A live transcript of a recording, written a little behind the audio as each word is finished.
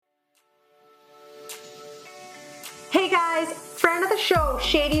Hey guys, friend of the show,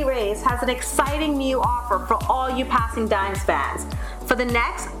 Shady Rays, has an exciting new offer for all you Passing Dimes fans. For the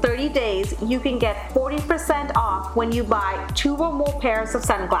next 30 days, you can get 40% off when you buy 2 or more pairs of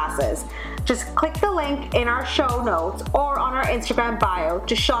sunglasses. Just click the link in our show notes or on our Instagram bio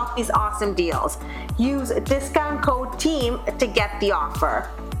to shop these awesome deals. Use discount code TEAM to get the offer.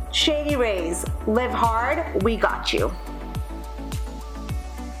 Shady Rays, live hard, we got you.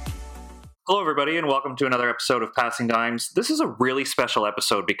 Hello, everybody, and welcome to another episode of Passing Dimes. This is a really special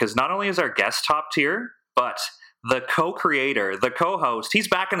episode because not only is our guest top tier, but the co-creator, the co-host, he's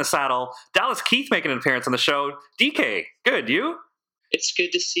back in the saddle. Dallas Keith making an appearance on the show. DK, good, you? It's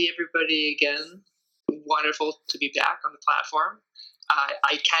good to see everybody again. Wonderful to be back on the platform.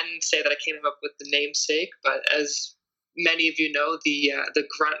 I can say that I came up with the namesake, but as many of you know, the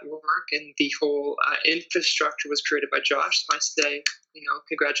grunt work and the whole infrastructure was created by Josh. So I say,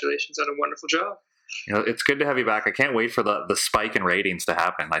 congratulations on a wonderful job. It's good to have you back. I can't wait for the spike in ratings to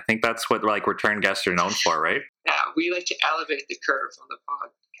happen. I think that's what return guests are known for, right? Yeah, we like to elevate the curve on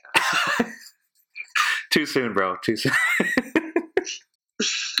the podcast. Too soon, bro. Too soon.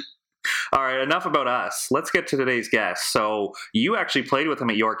 All right, enough about us. Let's get to today's guest. So you actually played with him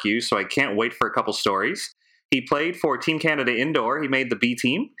at York U, so I can't wait for a couple stories. He played for Team Canada Indoor. He made the B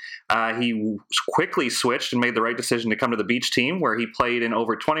team. He quickly switched and made the right decision to come to the beach team, where he played in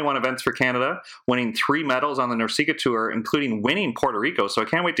over 21 events for Canada, winning 3 medals on the NORCECA Tour, including winning Puerto Rico. So I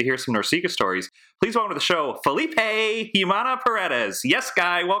can't wait to hear some NORCECA stories. Please welcome to the show, Felipe Humana Paredes. Yes,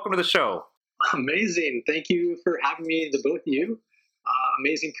 guy, welcome to the show. Amazing. Thank you for having me, the both of you.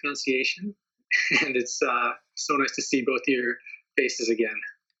 Amazing pronunciation. And it's so nice to see both your faces again.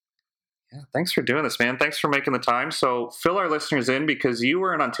 Yeah, thanks for doing this, man. Thanks for making the time. So fill our listeners in, because you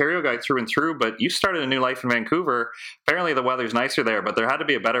were an Ontario guy through and through, but you started a new life in Vancouver. Apparently the weather's nicer there, but there had to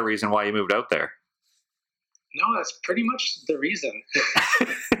be a better reason why you moved out there. No, that's pretty much the reason.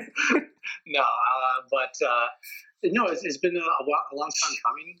 It's been a long time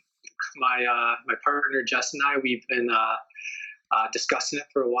coming. My partner Jess and I, we've been discussing it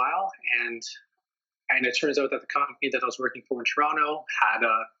for a while, and it turns out that the company that I was working for in Toronto had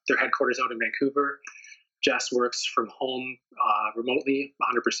their headquarters out in Vancouver. Jess works from home remotely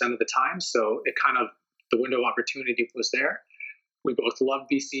 100% of the time, so the window of opportunity was there. We both love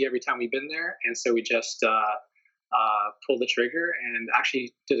BC every time we've been there, and so we just pulled the trigger and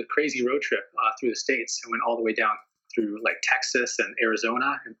actually did a crazy road trip through the States and went all the way down through Texas and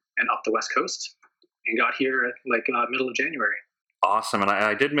Arizona and up the West Coast, and got here middle of January. Awesome. And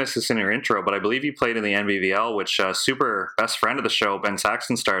I did miss this in your intro, but I believe you played in the NBVL, which super best friend of the show, Ben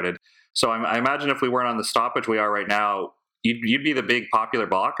Saxton, started. So I imagine if we weren't on the stoppage we are right now, you'd be the big popular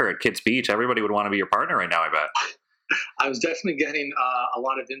blocker at Kids Beach. Everybody would want to be your partner right now, I bet. I was definitely getting a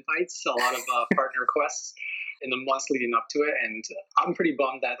lot of invites, a lot of partner requests in the months leading up to it. And I'm pretty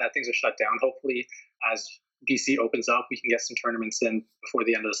bummed that things are shut down. Hopefully, as BC opens up, we can get some tournaments in before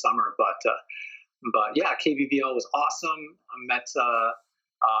the end of the summer. But yeah, KVVL was awesome. I met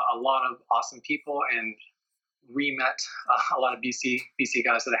a lot of awesome people and re-met a lot of BC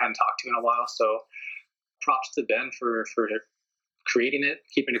guys that I hadn't talked to in a while. So props to Ben for creating it,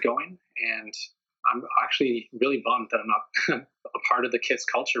 keeping it going. And I'm actually really bummed that I'm not a part of the kids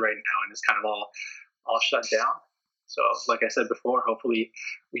culture right now, and it's kind of all shut down. So like I said before, hopefully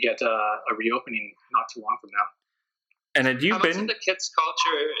we get a reopening not too long from now. And had you been? Much of the kids'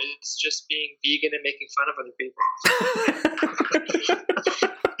 culture is just being vegan and making fun of other people.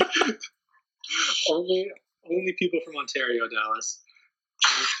 only people from Ontario, Dallas.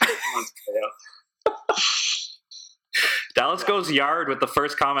 Dallas goes yard with the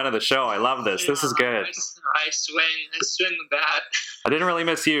first comment of the show. I love this. This is good. I swing the bat. I didn't really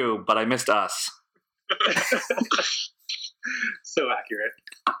miss you, but I missed us. So accurate.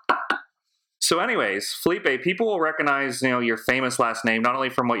 So anyways, Felipe, people will recognize, your famous last name, not only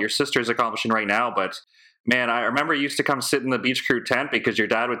from what your sister's accomplishing right now, but man, I remember you used to come sit in the beach crew tent because your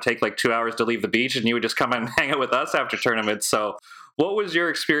dad would take 2 hours to leave the beach and you would just come and hang out with us after tournaments. So what was your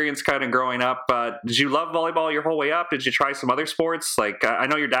experience kind of growing up? Did you love volleyball your whole way up? Did you try some other sports? I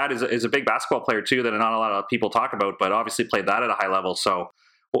know your dad is a big basketball player too that not a lot of people talk about, but obviously played that at a high level. So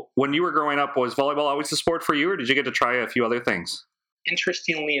when you were growing up, was volleyball always the sport for you, or did you get to try a few other things?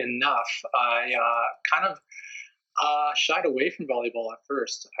 Interestingly enough, I kind of shied away from volleyball at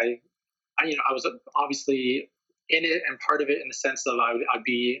first. I was obviously in it and part of it in the sense of I'd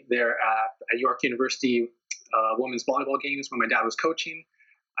be there at York University women's volleyball games when my dad was coaching.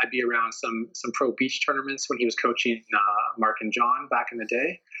 I'd be around some pro beach tournaments when he was coaching Mark and John back in the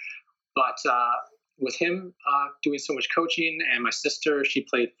day. But with him doing so much coaching, and my sister, she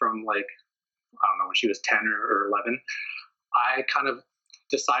played from I don't know, when she was 10 or 11, I kind of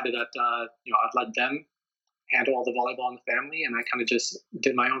decided that, I'd let them handle all the volleyball in the family, and I kind of just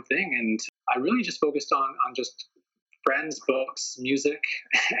did my own thing. And I really just focused on just friends, books, music,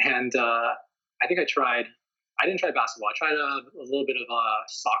 and I think I didn't try basketball. I tried a little bit of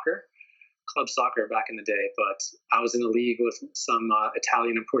soccer, club soccer back in the day, but I was in a league with some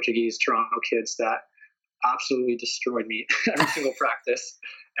Italian and Portuguese Toronto kids that absolutely destroyed me every single practice,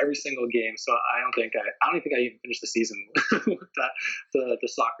 every single game. So I don't think I even finished the season with the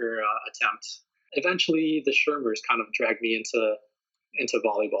soccer attempt. Eventually, the Shermers kind of dragged me into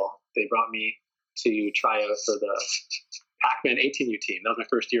volleyball. They brought me to try out for the Pac-Man 18U team. That was my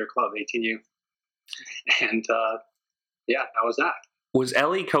first year of club, 18U. And that was that. Was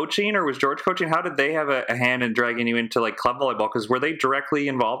Ellie coaching or was George coaching? How did they have a hand in dragging you into like club volleyball? Because were they directly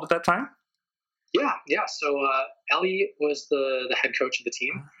involved at that time? Yeah. So Ellie was the head coach of the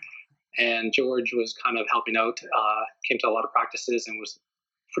team, and George was kind of helping out, came to a lot of practices and was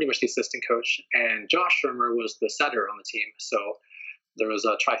pretty much the assistant coach. And Josh Shermer was the setter on the team. So there was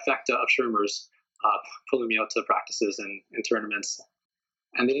a trifecta of Shermers pulling me out to practices and tournaments.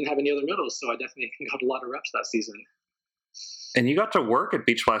 And they didn't have any other medals, so I definitely got a lot of reps that season. And you got to work at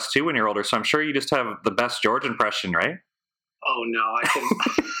Beach Blast too when you're older, so I'm sure you just have the best George impression, right? Oh no, I couldn't.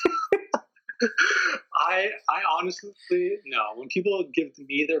 I honestly, no. When people give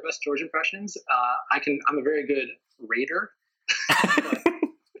me their best George impressions, I'm a very good rater.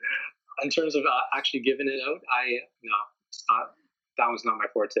 In terms of actually giving it out, it's not. That was not my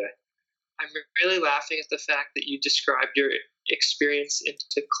forte. I'm really laughing at the fact that you described your experience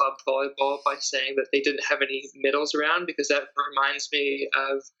into club volleyball by saying that they didn't have any middles around, because that reminds me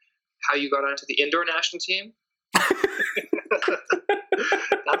of how you got onto the indoor national team.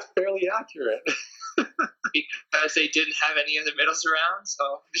 That's fairly accurate. Because they didn't have any other middles around. So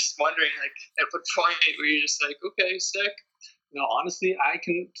I'm just wondering, like, at what point were you just like, okay, sick? No, honestly, I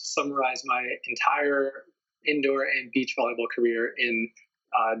can summarize my entire indoor and beach volleyball career in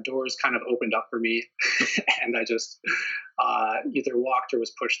doors kind of opened up for me, and I just either walked or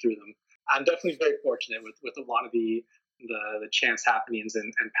was pushed through them. I'm definitely very fortunate with a lot of the chance happenings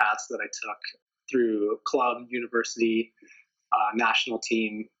and paths that I took through club, university, national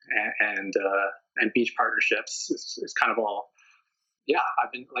team, and beach partnerships. It's kind of all,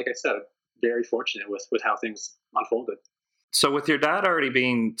 I've been, like I said, very fortunate with how things unfolded. So with your dad already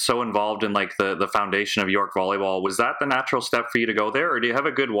being so involved in like the foundation of York Volleyball, was that the natural step for you to go there? Or do you have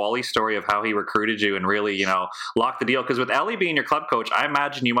a good Wally story of how he recruited you and really, locked the deal? Because with Ellie being your club coach, I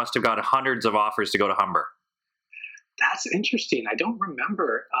imagine you must have got hundreds of offers to go to Humber. That's interesting. I don't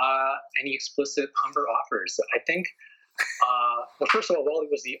remember any explicit Humber offers. I think, well, first of all, Wally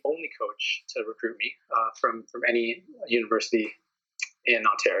was the only coach to recruit me from any university in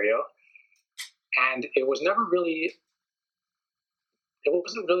Ontario. And it wasn't really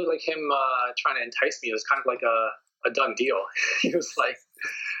like him trying to entice me. It was kind of like a done deal. He was like,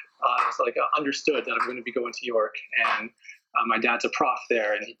 understood that I'm going to be going to York, and my dad's a prof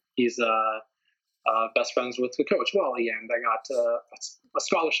there, and he's best friends with the coach Wally, and I got a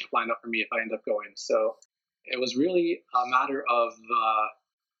scholarship lined up for me if I end up going. So it was really a matter of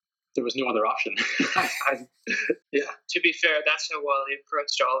there was no other option. Yeah. To be fair, that's how Wally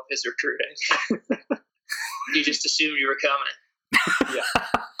approached all of his recruiting. He just assumed you were coming. Yeah.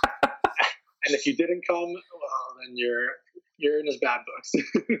 And if you didn't come, well, then you're in his bad books.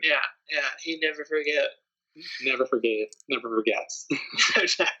 Yeah. He never forget. Never forgets. Never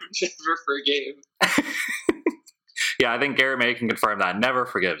forgave. Yeah, I think Garrett May can confirm that. Never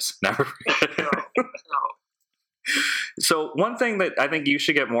forgives. Never forgets. No. So one thing that I think you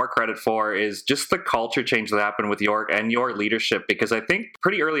should get more credit for is just the culture change that happened with York and your leadership, because I think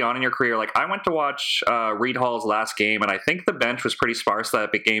pretty early on in your career, like I went to watch Reed Hall's last game, and I think the bench was pretty sparse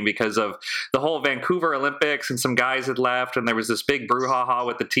that game because of the whole Vancouver Olympics, and some guys had left, and there was this big brouhaha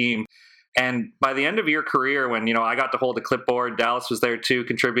with the team. And by the end of your career, when, I got to hold a clipboard, Dallas was there too,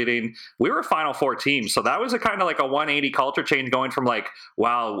 contributing, we were a Final Four team. So that was a kind of like a 180 culture change, going from like,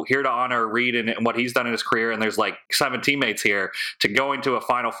 wow, here to honor Reed and what he's done in his career, and there's like 7 teammates here, to going to a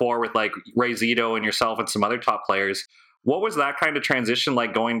Final Four with like Ray Zito and yourself and some other top players. What was that kind of transition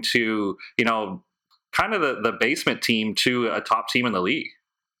like, going to, kind of the basement team to a top team in the league?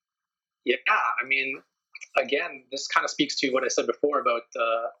 Yeah, I mean, again, this kind of speaks to what I said before about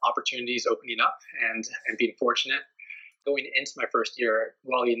opportunities opening up and being fortunate. Going into my first year,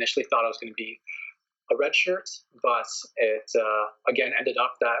 Wally initially thought I was going to be a red shirt, but it again ended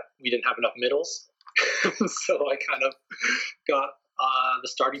up that we didn't have enough middles. So I kind of got the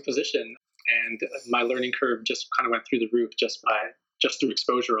starting position, and my learning curve just kind of went through the roof just through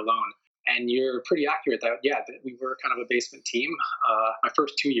exposure alone. And you're pretty accurate that, that we were kind of a basement team. My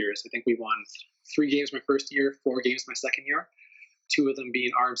first 2 years, I think we won 3 games my first year, 4 games my second year, 2 of them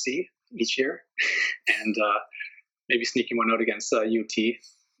being RMC each year, and maybe sneaking one out against U of T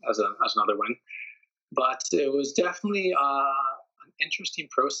as another win. But it was definitely an interesting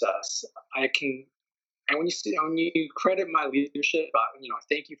process. And when you credit my leadership,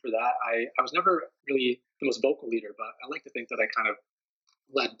 thank you for that. I was never really the most vocal leader, but I like to think that I kind of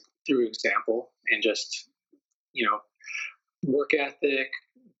led through example and just, work ethic,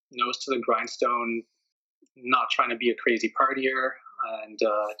 nose to the grindstone, not trying to be a crazy partier, and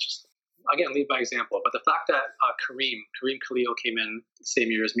just, again, lead by example. But the fact that Kareem Khalil came in the same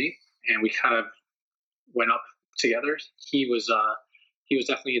year as me, and we kind of went up together, he was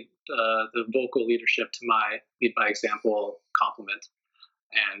definitely the vocal leadership to my lead by example compliment.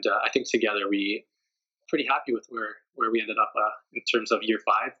 And I think together we pretty happy with where we ended up in terms of year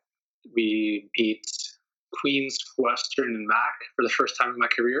 5. We beat Queens, Western, and MAC for the first time in my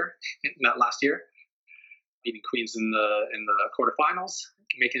career in that last year. Beating Queens in the quarterfinals,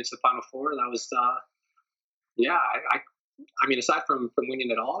 making it to the Final Four. That was I mean, aside from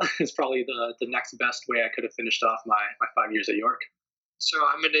winning it all, it's probably the next best way I could have finished off my 5 years at York. So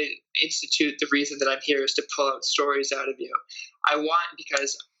I'm going to institute the reason that I'm here is to pull out stories out of you.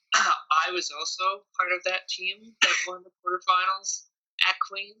 Because I was also part of that team that won the quarterfinals at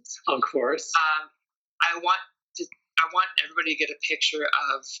Queens. Of course. I want everybody to get a picture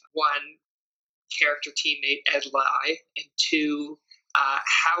of, one, character teammate Ed Lai, and 2,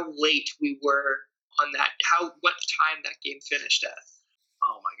 how late we were on that, what time that game finished at.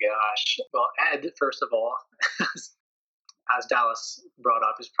 Oh my gosh. Well, Ed, first of all, as Dallas brought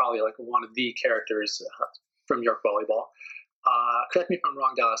up, is probably like one of the characters from York volleyball. Correct me if I'm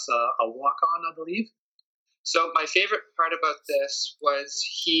wrong, Dallas, a walk-on, I believe? So my favorite part about this was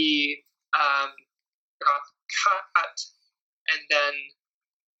he got cut, and then,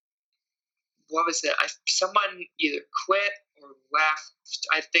 what was it? Someone either quit or left.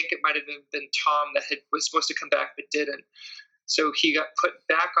 I think it might have been Tom that was supposed to come back but didn't. So he got put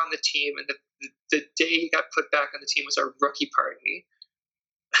back on the team, and the day he got put back on the team was our rookie party.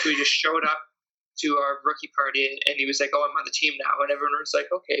 So he just showed up to our rookie party, and he was like, "Oh, I'm on the team now," and everyone was like,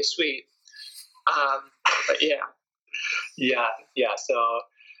 "Okay, sweet." But yeah. So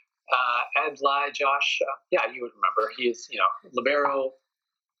Ed Lai, Josh, you would remember. He is, libero,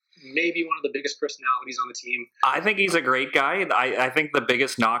 maybe one of the biggest personalities on the team. I think he's a great guy. I think the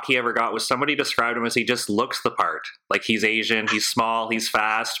biggest knock he ever got was somebody described him as he just looks the part. Like, he's Asian, he's small, he's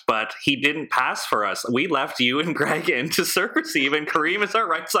fast, but he didn't pass for us. We left you and Greg in to serve receive, and Kareem is our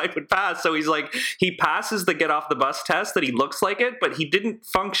right side would pass. So he passes the get off the bus test that he looks like it, but he didn't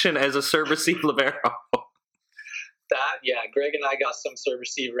function as a serve receive libero. Greg and I got some serve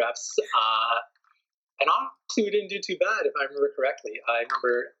receive reps. And honestly, we didn't do too bad, if I remember correctly. I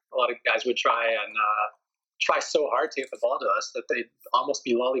remember a lot of guys would try so hard to get the ball to us that they'd almost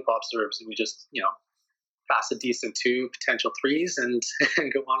be lollipop serves, and we just, pass a decent 2 potential 3s and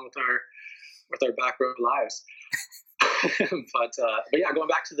go on with our back row lives. but going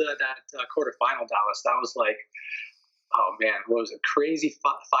back to that quarterfinal, Dallas, that was like, oh man, what was it? Crazy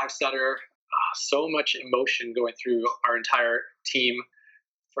 5-setter. So much emotion going through our entire team.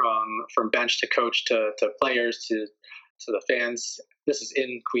 From bench to coach to players to the fans. This is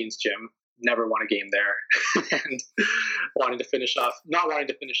in Queens Gym. Never won a game there, and not wanting to finish off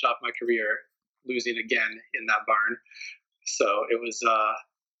my career, losing again in that barn. So it was a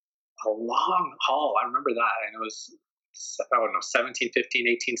long haul. I remember that, and it was 17, 15,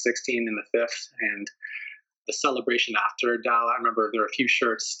 18, 16 in the 5th, and the celebration after Dal. I remember there were a few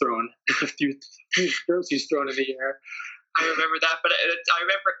shirts thrown, a few jerseys thrown in the air. I remember that, but I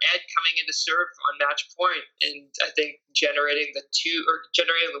remember Ed coming in to serve on match point, and I think generating the 1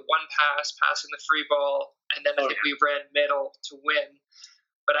 pass, passing the free ball, and then I think we ran middle to win.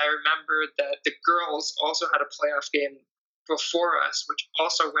 But I remember that the girls also had a playoff game before us, which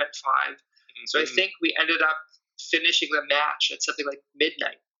also went 5. Mm-hmm. So I think we ended up finishing the match at something like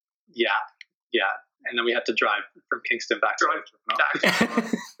midnight. Yeah. And then we had to drive from Kingston back.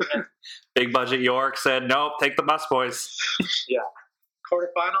 Yeah. Big budget York said, "Nope, take the bus, boys." Yeah.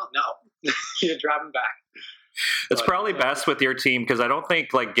 Quarterfinal? No. You're driving back. It's probably best with your team, because I don't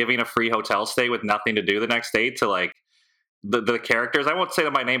think giving a free hotel stay with nothing to do the next day to the characters. I won't say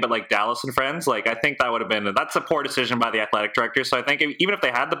them by name, but Dallas and friends. I think that would have that's a poor decision by the athletic director. So I think even if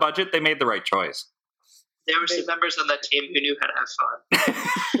they had the budget, they made the right choice. There were some members on that team who knew how to have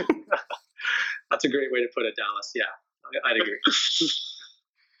fun. That's a great way to put it, Dallas. Yeah, I'd agree.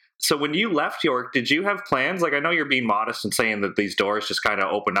 So when you left York, did you have plans? Like, I know you're being modest and saying that these doors just kind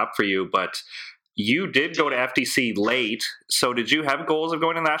of opened up for you, but you did go to FTC late. So did you have goals of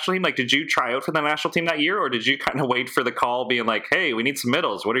going to the national team? Like, did you try out for the national team that year, or did you kind of wait for the call being like, hey, we need some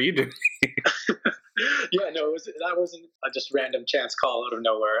middles? What are you doing? Yeah, no, that wasn't a just random chance call out of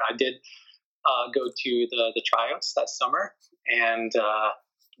nowhere. I did go to the tryouts that summer and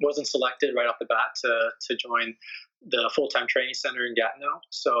wasn't selected right off the bat to join the full-time training center in Gatineau.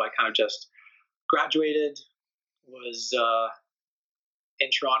 So I kind of just graduated, was in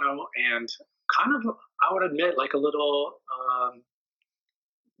Toronto, and kind of, I would admit, like a little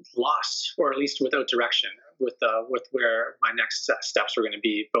lost, or at least without direction with where my next steps were going to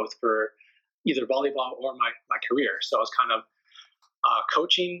be, both for either volleyball or my career. So I was kind of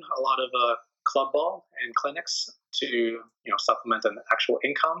coaching a lot of club ball and clinics to supplement an actual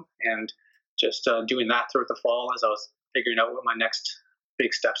income, and just doing that throughout the fall as I was figuring out what my next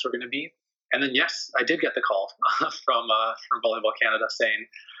big steps were going to be. And then, yes, I did get the call from Volleyball Canada saying,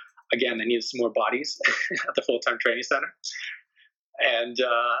 again, they needed some more bodies at the full-time training center, and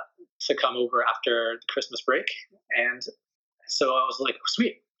to come over after the Christmas break. And so I was like,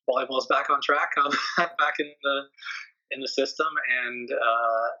 sweet, volleyball's back on track. I'm back in the system, and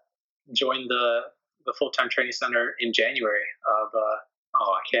joined the full-time training center in January of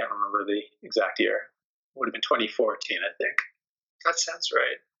I can't remember the exact year. It would have been 2014, I think. That sounds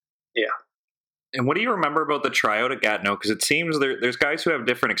right. Yeah. And what do you remember about the tryout at Gatineau? Because it seems there's guys who have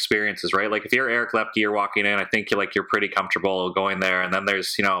different experiences, right? Like if you're Eric Lepke, you're walking in, I think you're pretty comfortable going there. And then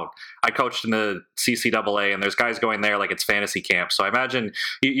there's, I coached in the CCAA, and there's guys going there like it's fantasy camp. So I imagine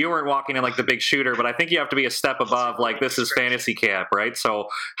you weren't walking in like the big shooter, but I think you have to be a step above, like this is fantasy camp, right? So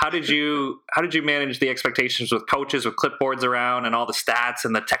how did you manage the expectations with coaches, with clipboards around and all the stats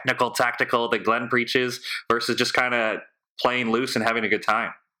and the technical, tactical that Glenn preaches versus just kind of playing loose and having a good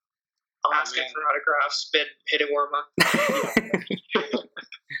time? Asking for autographs, hitting warm up.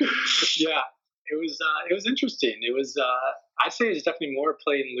 Yeah, it was interesting. It was I'd say it's definitely more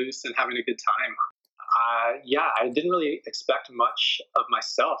playing loose and having a good time. I didn't really expect much of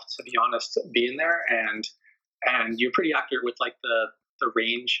myself, to be honest, being there, and you're pretty accurate with like the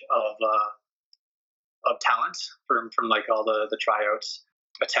range of talent from like all the tryouts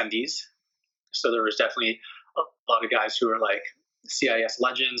attendees. So there was definitely a lot of guys who were like CIS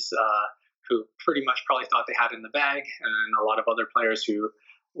legends, who pretty much probably thought they had it in the bag, and a lot of other players who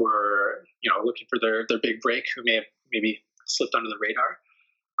were looking for their big break, who may have maybe slipped under the radar.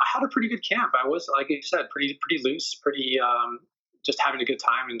 I had a pretty good camp. I was, like you said, pretty loose, pretty just having a good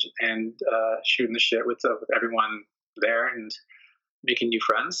time and shooting the shit with everyone there and making new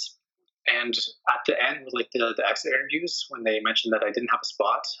friends. And at the end, with like the exit interviews, when they mentioned that I didn't have a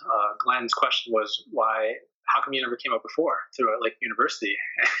spot, Glenn's question was, how come you never came up before throughout like university?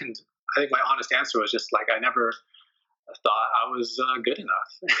 And I think my honest answer was just like, I never thought I was good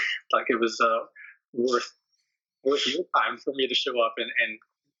enough. Like it was worth your time for me to show up and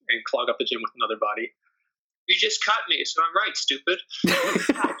clog up the gym with another body. You just cut me, so I'm right, stupid.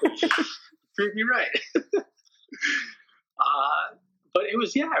 Prove me right. But it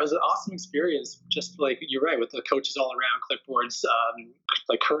was an awesome experience. Just like you're right, with the coaches all around, clipboards,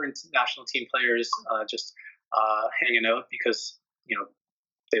 like current national team players, just hanging out because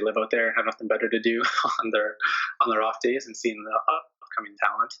they live out there and have nothing better to do on their off days, and seeing the upcoming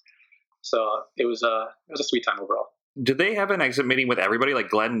talent. So it was a sweet time overall. Did they have an exit meeting with everybody? Like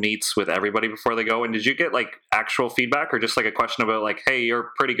Glenn meets with everybody before they go? And did you get like actual feedback, or just like a question about like, hey,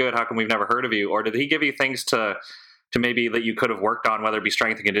 you're pretty good, how come we've never heard of you? Or did he give you things to maybe that you could have worked on, whether it be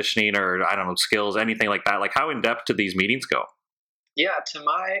strength and conditioning or I don't know, skills, anything like that? Like how in depth did these meetings go? Yeah,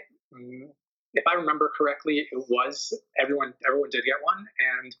 if I remember correctly, it was everyone did get one,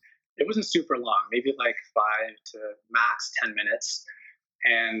 and it wasn't super long, maybe like 5 to max 10 minutes.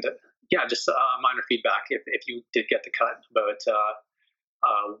 And yeah, just minor feedback if you did get the cut about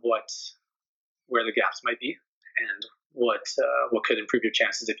where the gaps might be, and what could improve your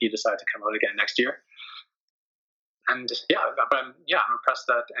chances if you decide to come out again next year. And I'm impressed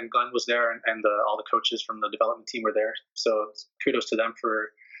that, and Glenn was there, and all the coaches from the development team were there. So kudos to them for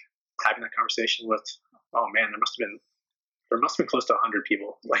having that conversation with. Oh man, there must have been close to 100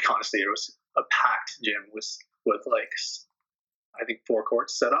 people. Like honestly, it was a packed gym with like I think 4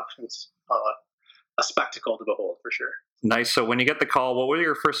 courts set up. It's a spectacle to behold for sure. Nice. So when you get the call, what were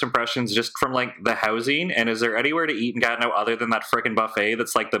your first impressions just from like the housing? And is there anywhere to eat in Gatineau other than that frickin' buffet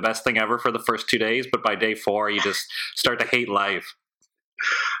that's like the best thing ever for the first 2 days, but by day 4 you just start to hate life?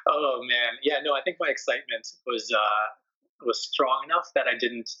 Oh man, yeah. No, I think my excitement was strong enough that I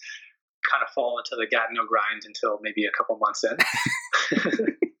didn't kind of fall into the Gatineau grind until maybe a couple months in.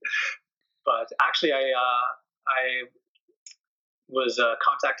 But actually, I was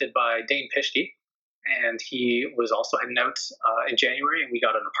contacted by Dane Pischke, and he was also heading out in January, and we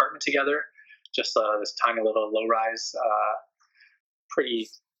got an apartment together, just this tiny little low-rise, pretty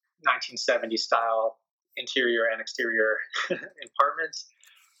 1970s style interior and exterior apartment.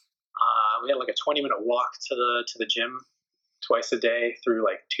 We had like a 20-minute walk to the gym twice a day through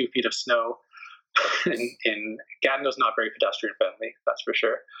like 2 feet of snow. And Gatineau's not very pedestrian friendly, that's for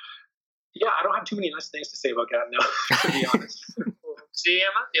sure. Yeah, I don't have too many nice things to say about Gatineau, to be honest. See,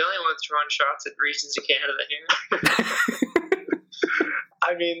 I'm not the only one throwing shots at regions of Canada here.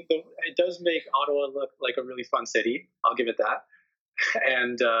 I mean, it does make Ottawa look like a really fun city. I'll give it that.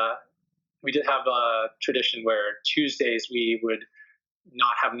 And we did have a tradition where Tuesdays we would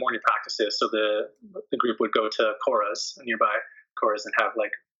not have morning practices, so the group would go to Cora's, nearby Cora's, and have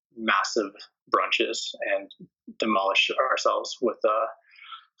like massive brunches and demolish ourselves with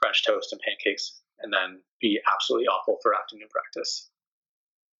French toast and pancakes, and then be absolutely awful for afternoon practice.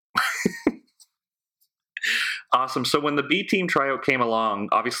 Awesome. So when the B team tryout came along,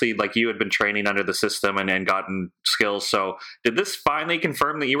 obviously, like, you had been training under the system and gotten skills. So did this finally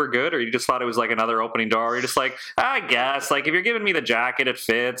confirm that you were good, or you just thought it was like another opening door? Or you're just like, I guess, like, if you're giving me the jacket, it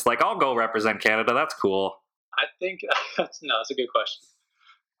fits. Like, I'll go represent Canada. That's cool. I think that's a good question.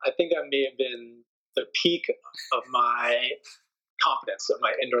 I think that may have been the peak of my confidence of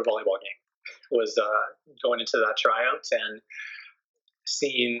my indoor volleyball game, was going into that tryout and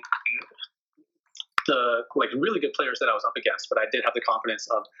seeing the like really good players that I was up against. But I did have the confidence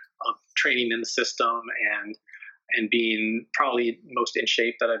of training in the system and being probably most in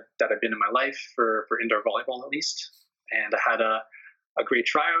shape that I've been in my life for indoor volleyball, at least. And I had a great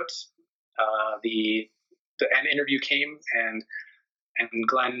tryout. The end interview came, and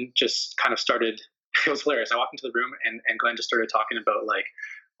Glenn just kind of started. It was hilarious. I walked into the room, and Glenn just started talking about like,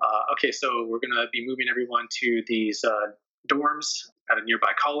 okay, so we're going to be moving everyone to these dorms at a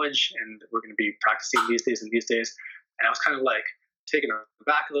nearby college, and we're going to be practicing these days and these days. And I was kind of like taken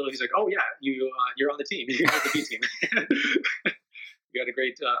aback a little. He's like, "Oh yeah, you're on the team. You're on the B team. You had a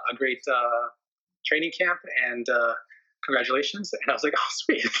great training camp, and congratulations." And I was like, "Oh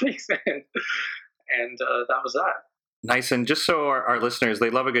sweet, thanks." And that was that. Nice. And just so our listeners, they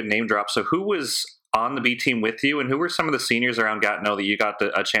love a good name drop. So who was on the B team with you, and who were some of the seniors around Gatineau that you got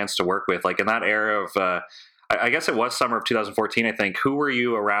a chance to work with? Like, in that era of, I guess it was summer of 2014, I think. Who were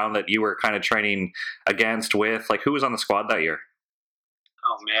you around that you were kind of training against, with? Like, who was on the squad that year?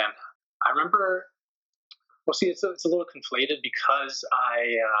 Oh man, I remember. Well, see, it's a little conflated because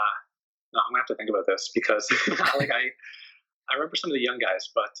no, I'm gonna have to think about this because I remember some of the young guys,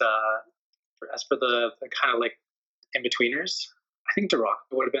 but as for the kind of like in betweeners, I think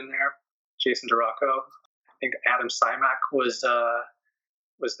Duraco would have been there. Jason Duraco. I think Adam Simak was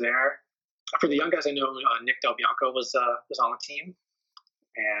there. For the young guys, I know Nick Del Bianco was on the team,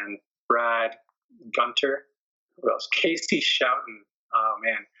 and Brad Gunter. Who else? Casey Schouten. Oh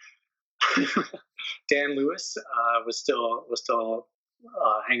man, Dan Lewis was still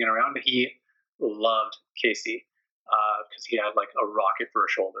hanging around, but he loved Casey because he had like a rocket for a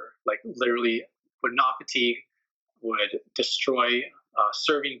shoulder. Like, literally would not fatigue, would destroy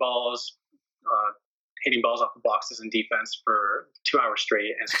serving balls, hitting balls off the boxes in defense for 2 hours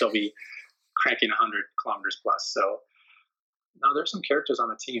straight, and still be cranking 100 kilometers plus. So no, there's some characters on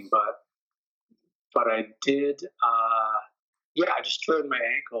the team, but I did. I just strained my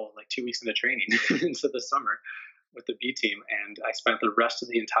ankle like 2 weeks into training into the summer with the B team, and I spent the rest of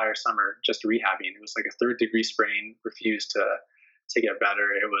the entire summer just rehabbing. It was like a 3rd-degree sprain, refused to get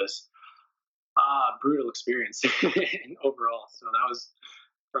better. It was a brutal experience overall. So that was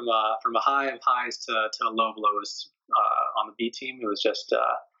from a high of highs to a low of lows on the B team. It was just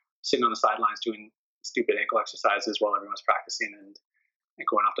sitting on the sidelines doing stupid ankle exercises while everyone was practicing and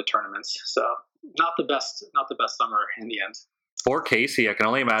going off to tournaments. So not the best summer in the end. For Casey, I can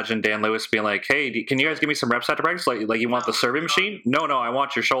only imagine Dan Lewis being like, "Hey, can you guys give me some reps after practice? Like you want the serving machine? No, I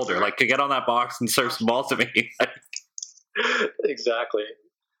want your shoulder. Like, to get on that box and serve some balls to me." Exactly.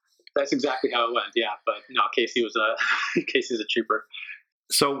 That's exactly how it went. Yeah, but no, Casey's a trooper.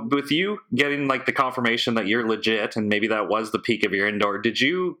 So with you getting like the confirmation that you're legit, and maybe that was the peak of your indoor, did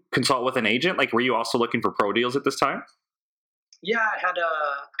you consult with an agent? Like, were you also looking for pro deals at this time? Yeah,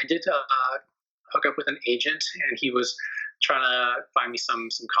 I did hook up with an agent, and he was trying to find me some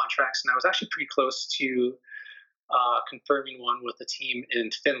contracts, and I was actually pretty close to confirming one with a team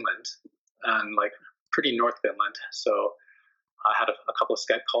in Finland, and like pretty North Finland. So I had a couple of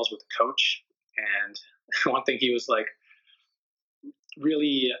Skype calls with the coach, and one thing he was like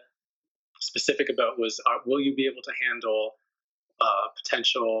really specific about was, will you be able to handle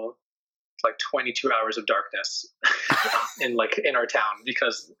potential like 22 hours of darkness in our town,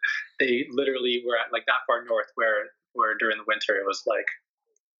 because they literally were at like that far north where during the winter it was like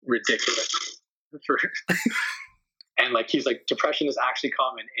ridiculous. And like he's like, depression is actually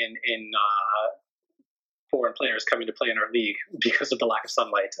common in foreign players coming to play in our league because of the lack of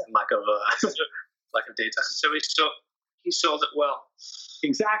sunlight and lack of daytime. So he sold it well.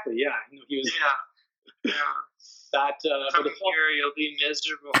 Exactly. Yeah. He was. Yeah. That. Come here, you'll be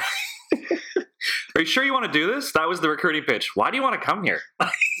miserable. Are you sure you want to do this? That was the recruiting pitch. Why do you want to come here?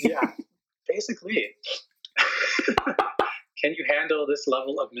 Yeah. Basically. Can you handle this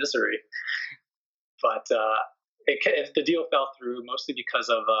level of misery? But the deal fell through mostly because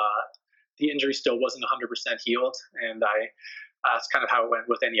of the injury still wasn't 100% healed, and that's kind of how it went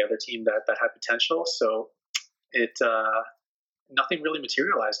with any other team that had potential. So it nothing really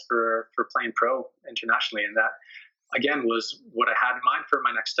materialized for playing pro internationally, and that again was what I had in mind for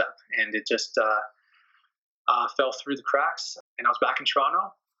my next step, and it just fell through the cracks. And I was back in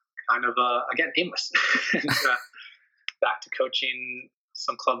Toronto, kind of again aimless, and, back to coaching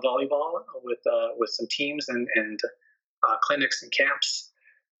some club volleyball with some teams and clinics and camps,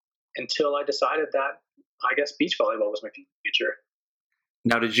 until I decided that I guess beach volleyball was my future.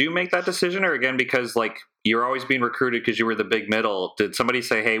 Now, did you make that decision, or again, because like you're always being recruited because you were the big middle, did somebody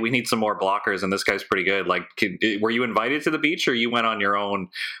say, hey, we need some more blockers and this guy's pretty good? Like, were you invited to the beach, or you went on your own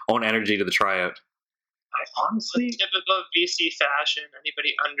energy to the tryout? I honestly... Typical VC fashion,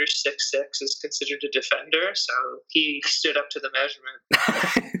 anybody under 6'6" is considered a defender, so he stood up to the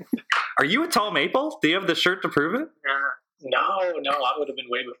measurement. Are you a tall maple? Do you have the shirt to prove it? No, I would have been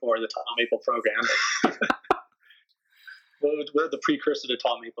way before the Tall Maple program. What would the precursor to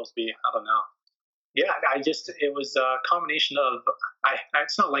Tall Maples be? I don't know. Yeah, it was a combination of,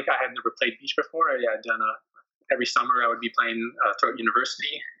 it's not like I had never played beach before. I had done every summer I would be playing throughout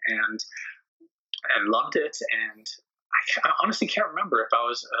university and loved it. And I honestly can't remember if I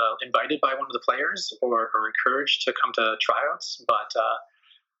was invited by one of the players or encouraged to come to tryouts,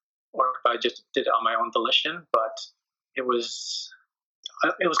 or if I just did it on my own volition. But it was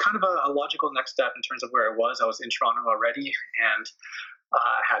kind of a logical next step in terms of where I was. I was in Toronto already, and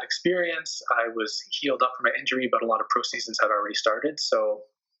I had experience. I was healed up from my injury, but a lot of pro seasons had already started. So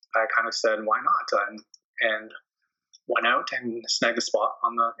I kind of said, why not? And went out and snagged a spot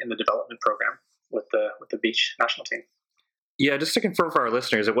in the development program with the beach national team. Yeah, just to confirm for our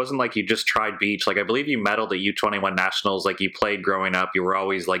listeners, it wasn't like you just tried beach. Like, I believe you medaled at U21 nationals. Like, you played growing up. You were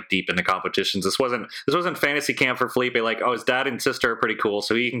always like deep into competitions. This wasn't fantasy camp for Felipe. Like, oh, his dad and sister are pretty cool,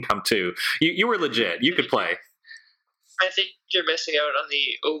 so he can come too. You were legit. You could play. I think you're missing out on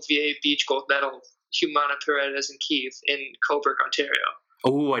the OVA beach gold medal, Humana Paredes and Keith in Cobourg, Ontario.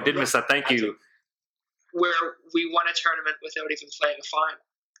 Oh, I did miss that. Thank you. Where we won a tournament without even playing a final.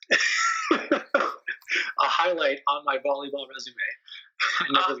 A highlight on my volleyball resume. I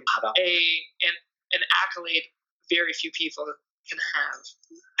never looked that up. An accolade very few people can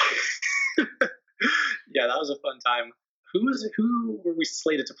have. Yeah, that was a fun time. Who were we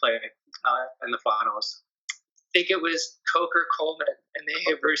slated to play in the finals? I think it was Coker Coleman, and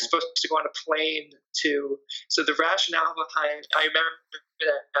they were supposed to go on a plane to. So the rationale behind, I remember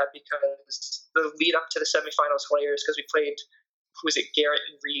that because the lead up to the semifinals hilarious because we played, who was it, Garrett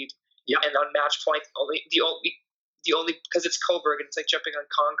and Reed. Yeah. And on match point, the only because it's Cobourg and it's like jumping on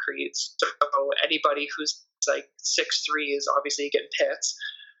concrete. So anybody who's like 6'3" is obviously getting hits.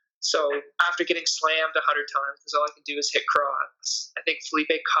 So after getting slammed 100 times, because all I can do is hit cross. I think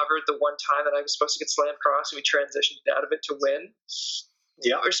Felipe covered the one time that I was supposed to get slammed cross, and we transitioned out of it to win.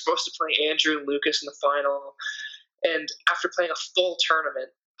 Yeah, we were supposed to play Andrew Lucas in the final, and after playing a full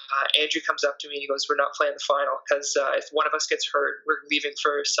tournament, Andrew comes up to me and he goes, "We're not playing the final because if one of us gets hurt, we're leaving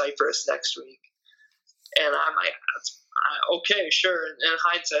for Cyprus next week." And I'm like, okay, sure. And in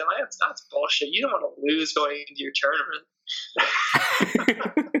hindsight, I'm like, that's bullshit. You don't want to lose going into your tournament.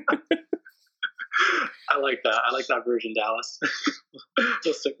 I like that. I like that version, Dallas.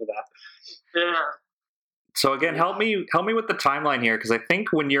 We'll stick with that. Yeah. So again, help me with the timeline here, because I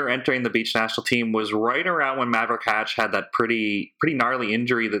think when you're entering the beach national team was right around when Maverick Hatch had that pretty gnarly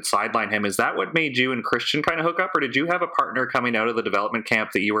injury that sidelined him. Is that what made you and Christian kind of hook up, or did you have a partner coming out of the development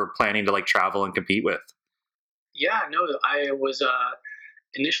camp that you were planning to like travel and compete with? Yeah, no, I was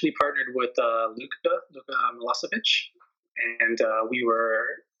initially partnered with Luka Milosevic, and we were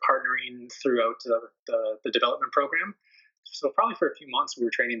partnering throughout the development program. So probably for a few months we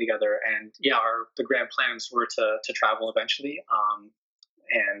were training together, and yeah, the grand plans were to travel eventually,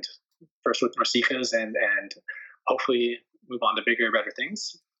 and first with Marsikas and hopefully move on to bigger and better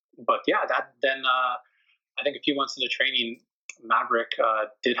things. But yeah, then I think a few months into training, Maverick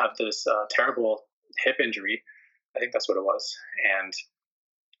did have this terrible hip injury. I think that's what it was, and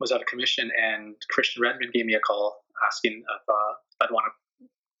was out of commission. And Christian Redmond gave me a call asking if I'd want to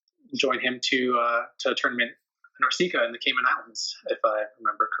join him to a tournament in Narsika in the Cayman Islands, if I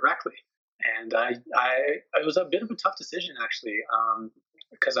remember correctly. And it was a bit of a tough decision, actually,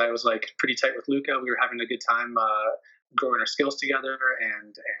 because I was like pretty tight with Luca. We were having a good time growing our skills together,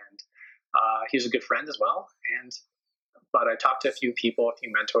 and he was a good friend as well. But I talked to a few people, a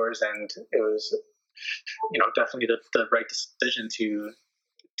few mentors, and it was, definitely the right decision to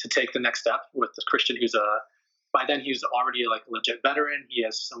take the next step with Christian, who's by then he was already like a legit veteran. He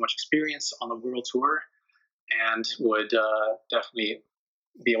has so much experience on the world tour, and would definitely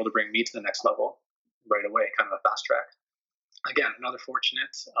be able to bring me to the next level right away, kind of a fast track. Again, another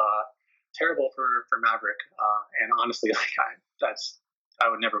fortunate, terrible for Maverick, and honestly, I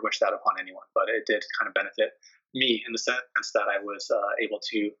would never wish that upon anyone, but it did kind of benefit me in the sense that I was able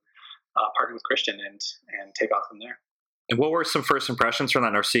to partner with Christian and take off from there. And what were some first impressions from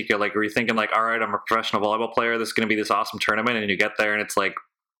that Narsika? Like, were you thinking like, all right, I'm a professional volleyball player, this is going to be this awesome tournament, and you get there and it's like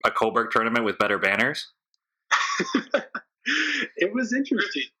a Coburg tournament with better banners? It was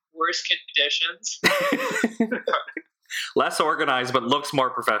interesting. Worse conditions. Less organized, but looks more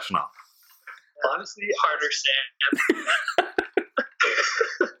professional. Honestly, harder sand.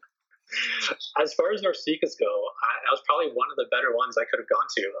 As far as Narsikas go, I was probably one of the better ones I could have gone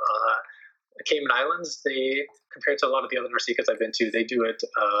to. The Cayman Islands, they, compared to a lot of the other Narsikas I've been to, they do it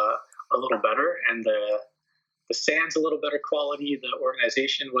a little better, and the sand's a little better quality. The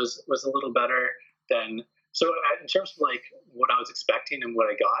organization was a little better than. So in terms of like what I was expecting and what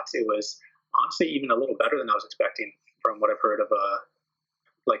I got, it was honestly even a little better than I was expecting from what I've heard of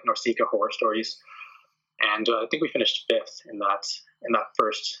like Narsika horror stories. And I think we finished 5th in that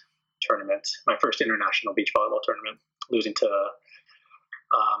first tournament, my first international beach volleyball tournament, losing to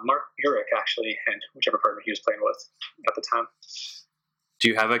Mark Urich, actually, and whichever partner he was playing with at the time. Do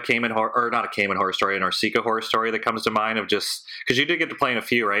you have a Cayman or not a Cayman horror story, an Narsika horror story that comes to mind of just, because you did get to play in a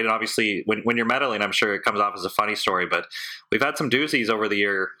few, right? And obviously when you're medaling, I'm sure it comes off as a funny story, but we've had some doozies over the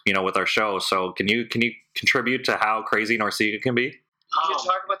year, with our show. So can you contribute to how crazy Narsika can be? You can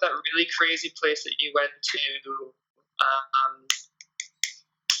talk about that really crazy place that you went to,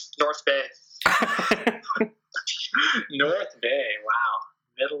 North Bay. North Bay, wow.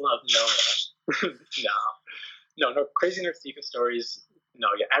 Middle of nowhere. No, crazy Narsika stories. No,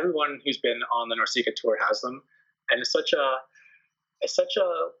 yeah, everyone who's been on the Narsika tour has them, and it's such a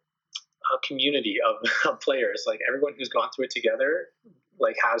community of players. Like everyone who's gone through it together,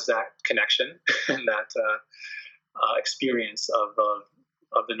 like has that connection and that experience of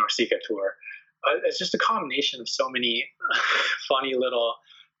the Narsika tour. It's just a combination of so many funny little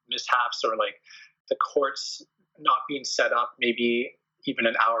mishaps, or like the courts not being set up maybe even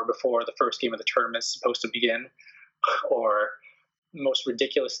an hour before the first game of the tournament is supposed to begin, or most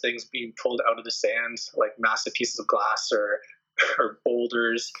ridiculous things being pulled out of the sand, like massive pieces of glass or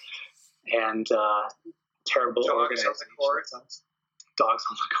boulders, and terrible dogs on the court. Dogs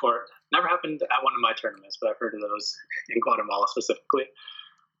on the court. Never happened at one of my tournaments, but I've heard of those in Guatemala specifically.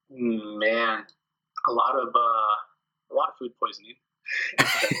 Man, a lot of food poisoning.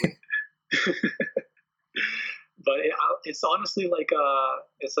 But it's honestly like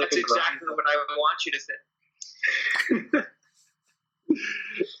it's like that's exactly what I would want you to say.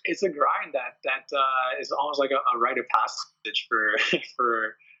 It's a grind that is almost like a rite of passage for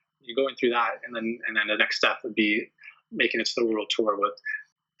you going through that, and then the next step would be making it to the world tour with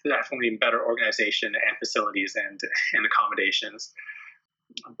definitely better organization and facilities and accommodations.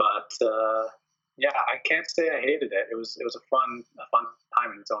 But yeah, I can't say I hated it. It was a fun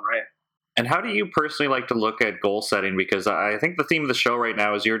time in its own right. And how do you personally like to look at goal setting? Because I think the theme of the show right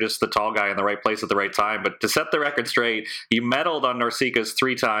now is you're just the tall guy in the right place at the right time. But to set the record straight, you medaled on Narsikas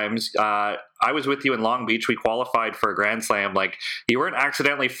 3 times. I was with you in Long Beach. We qualified for a Grand Slam. Like, you weren't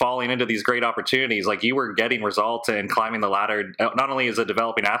accidentally falling into these great opportunities. Like, you were getting results and climbing the ladder, not only as a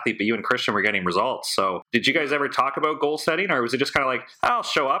developing athlete, but you and Christian were getting results. So did you guys ever talk about goal setting, or was it just kind of like, I'll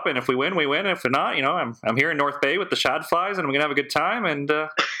show up, and if we win, we win. If not, I'm here in North Bay with the Shadflies, and we're going to have a good time and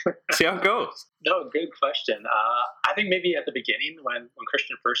see how it goes? No, good question. I think maybe at the beginning when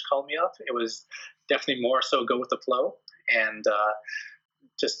Christian first called me up, it was definitely more so go with the flow and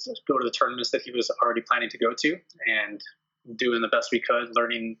just go to the tournaments that he was already planning to go to and doing the best we could,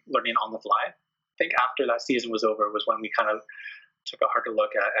 learning on the fly. I think after that season was over was when we kind of took a harder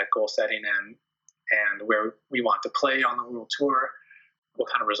look at goal setting and where we want to play on the world tour, what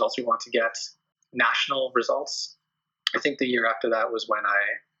kind of results we want to get, national results. I think the year after that was when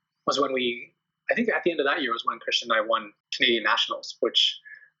I think at the end of that year was when Christian and I won Canadian nationals, which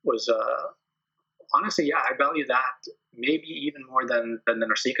was honestly, yeah, I value that maybe even more than the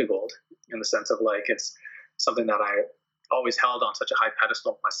NORCECA gold, in the sense of like it's something that I always held on such a high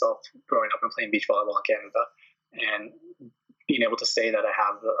pedestal myself growing up and playing beach volleyball in Canada, and being able to say that I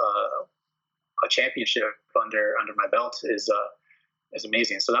have a championship under my belt is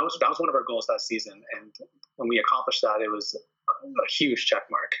amazing. So that was one of our goals that season, and when we accomplished that, it was a huge check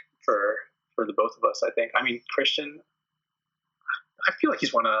mark for the both of us. I think. I mean, Christian, I feel like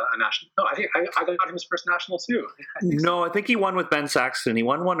he's won a national. No, I think I got him his first national too. No, I think he won with Ben Saxton. He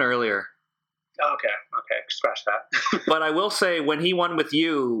won one earlier. Okay, scratch that. But I will say, when he won with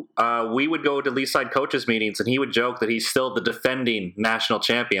you, we would go to Leaside coaches meetings, and he would joke that he's still the defending national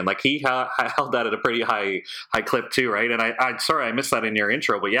champion. Like he held that at a pretty high clip too, right? And I sorry I missed that in your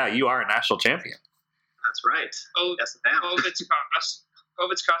intro, but yeah, you are a national champion. That's right. Oh, yes, ma'am.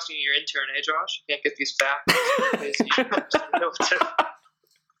 COVID's costing you your intern, eh, Josh? You can't get these facts.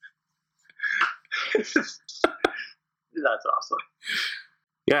 That's awesome.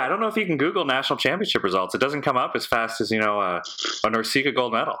 Yeah, I don't know if you can Google national championship results. It doesn't come up as fast as, a NORCECA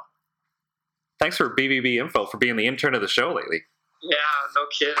gold medal. Thanks for BBB Info for being the intern of the show lately. Yeah, no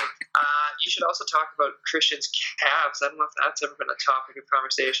kidding. You should also talk about Christian's calves. I don't know if that's ever been a topic of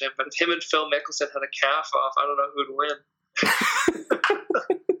conversation, but if him and Phil Mickelson had a calf off, I don't know who'd win.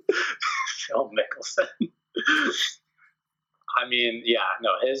 Phil Mickelson. I mean, yeah,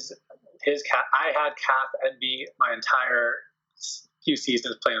 no, his calf. I had calf envy my entire few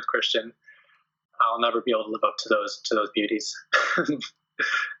seasons playing with Christian. I'll never be able to live up to those beauties.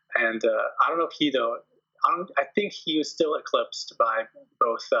 And I don't know if he though. I think he was still eclipsed by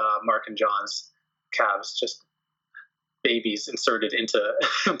both Mark and John's calves, just babies inserted into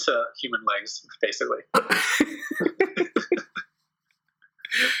human legs, basically.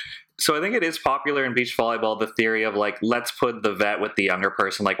 So I think it is popular in beach volleyball, the theory of like, let's put the vet with the younger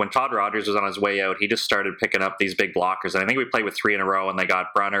person. Like when Todd Rogers was on his way out, he just started picking up these big blockers. And I think we played with 3 in a row, and they got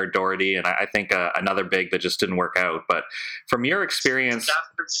Brunner, Doherty, and I think another big that just didn't work out. But from your experience,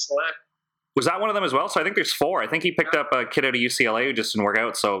 Stafford Slick. Was that one of them as well? So I think there's 4. I think he picked up a kid out of UCLA who just didn't work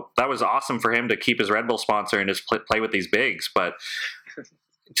out. So that was awesome for him to keep his Red Bull sponsor and just play with these bigs. But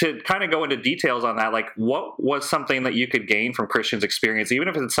to kind of go into details on that, like what was something that you could gain from Christian's experience, even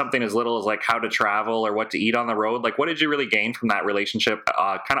if it's something as little as like how to travel or what to eat on the road? Like what did you really gain from that relationship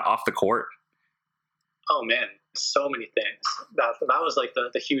kind of off the court? Oh man, so many things. That was like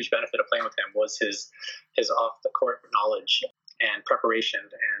the huge benefit of playing with him was his off the court knowledge and preparation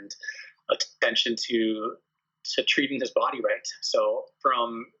and attention to treating his body right. So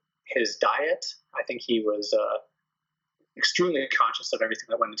from his diet, I think he was extremely conscious of everything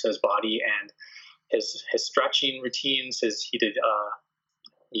that went into his body, and his stretching routines. He did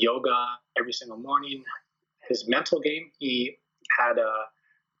yoga every single morning. His mental game, he had a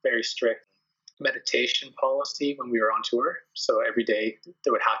very strict meditation policy when we were on tour. So every day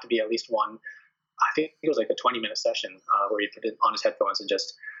there would have to be at least one. I think it was like a 20-minute session where he put it on his headphones and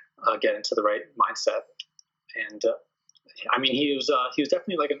just get into the right mindset. And I mean, he was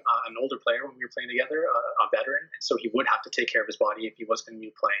definitely like an older player when we were playing together, a veteran, and so he would have to take care of his body if he was going to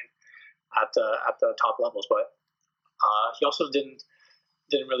be playing at the top levels. But he also didn't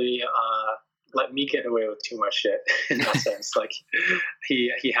really let me get away with too much shit in that sense. Like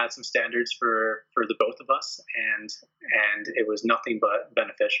he had some standards for the both of us, and it was nothing but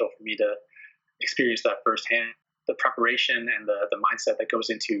beneficial for me to experience that firsthand. The preparation and the mindset that goes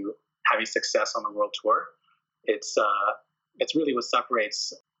into having success on the world tour. It's really what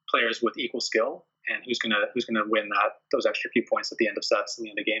separates players with equal skill and who's gonna win those extra few points at the end of sets and the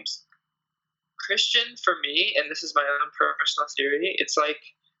end of games. Christian, for me, and this is my own personal theory, it's like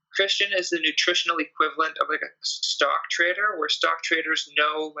Christian is the nutritional equivalent of like a stock trader, where stock traders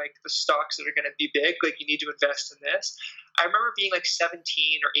know like the stocks that are going to be big, like you need to invest in this. I remember being like 17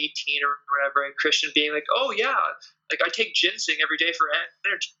 or 18 or whatever, and Christian being like, oh yeah, like I take ginseng every day for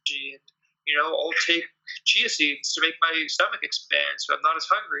energy, and I'll take chia seeds to make my stomach expand so I'm not as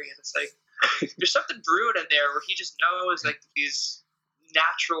hungry. And it's like there's something brewing in there where he just knows like these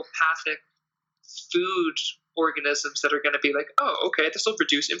naturopathic food organisms that are going to be like, oh, okay, this will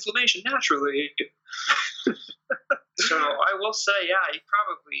reduce inflammation naturally. So I will say, yeah, he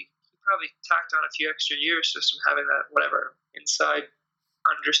probably tacked on a few extra years just from having that whatever inside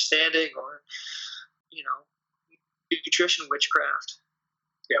understanding or nutrition witchcraft.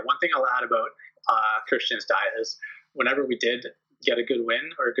 Yeah, one thing I'll add about Christian's diet is whenever we did get a good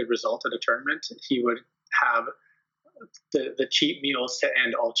win or a good result at a tournament, he would have the cheat meals to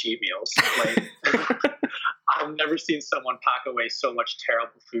end all cheat meals. Like I've never seen someone pack away so much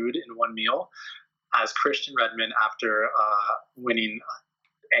terrible food in one meal. as Christian Redmond after winning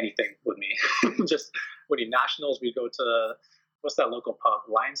anything with me. Just winning nationals. We go to, what's that local pub?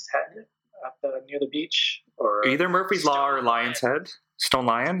 Lion's Head near the beach? Or Either Murphy's Law or Lion's Head. Stone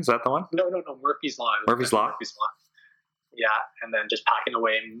Lion, is that the one? No, Murphy's Law. Murphy's Law? Murphy's Law. Yeah, and then just packing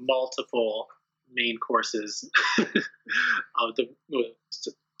away multiple main courses of the most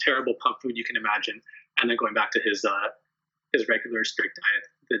terrible pub food you can imagine, and then going back to his regular strict diet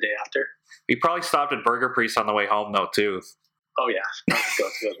the day after. We probably stopped at Burger Priest on the way home, though, too. Oh, yeah. That would go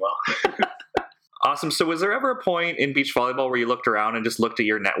to as well. Awesome. So was there ever a point in beach volleyball where you looked around and just looked at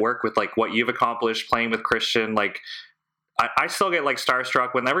your network with like what you've accomplished playing with Christian? Like, I still get like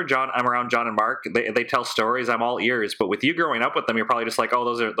starstruck whenever I'm around John and Mark. They tell stories. I'm all ears. But with you growing up with them, you're probably just like, oh,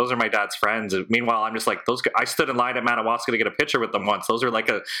 those are my dad's friends. And meanwhile, I'm just like, I stood in line at Madawaska to get a picture with them once. Those are like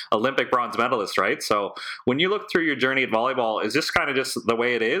a Olympic bronze medalists, right? So when you look through your journey at volleyball, is this kind of just the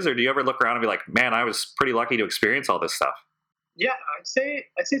way it is, or do you ever look around and be like, man, I was pretty lucky to experience all this stuff? Yeah, I'd say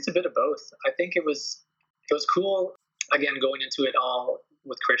it's a bit of both. I think it was cool, again, going into it all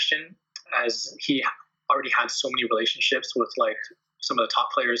with Christian, as he already had so many relationships with like some of the top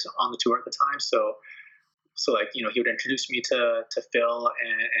players on the tour at the time. So like, you know, he would introduce me to Phil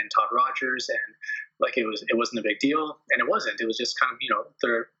and Todd Rogers, and like it wasn't a big deal, and it wasn't. It was just kind of, you know,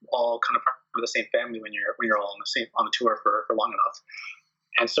 they're all kind of part of the same family when you're all on the tour for long enough.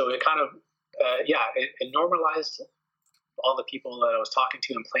 And so it kind of it normalized all the people that I was talking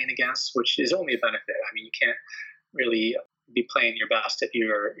to and playing against, which is only a benefit. I mean, you can't really be playing your best if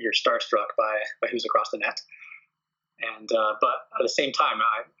you're starstruck by who's across the net. And but at the same time,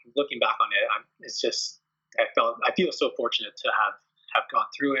 looking back on it, it's just I feel so fortunate to have gone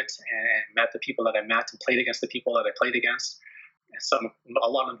through it and met the people that I met and played against the people that I played against. And a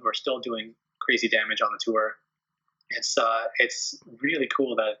lot of them who are still doing crazy damage on the tour. It's really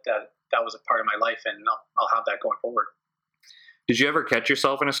cool that was a part of my life, and I'll have that going forward. Did you ever catch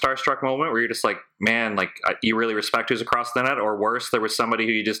yourself in a starstruck moment where you're just like, man, like you really respect who's across the net, or worse, there was somebody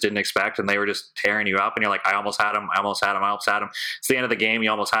who you just didn't expect and they were just tearing you up and you're like, I almost had him. It's the end of the game. You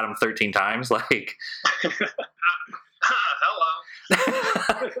almost had him 13 times. Like,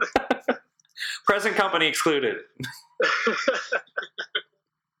 hello. Present company excluded.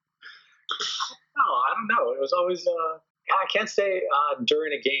 No, I don't know. It was always, I can't say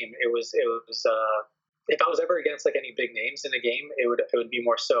during a game. It was if I was ever against like any big names in a game, it would be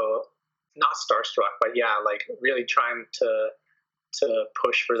more so not starstruck, but yeah, like really trying to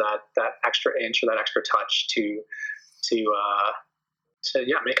push for that extra inch or that extra touch to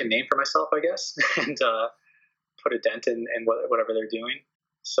make a name for myself, I guess, and put a dent in whatever they're doing.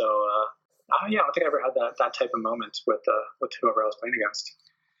 So I don't think I ever had that type of moment with whoever I was playing against.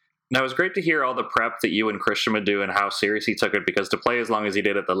 Now, it was great to hear all the prep that you and Christian would do and how serious he took it, because to play as long as he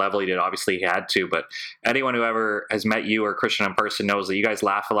did at the level he did, obviously he had to. But anyone who ever has met you or Christian in person knows that you guys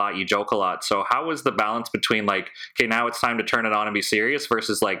laugh a lot, you joke a lot. So how was the balance between like, okay, now it's time to turn it on and be serious,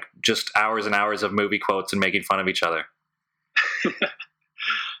 versus like just hours and hours of movie quotes and making fun of each other?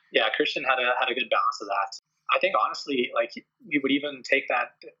 Yeah, Christian had a good balance of that. I think honestly, like we would even take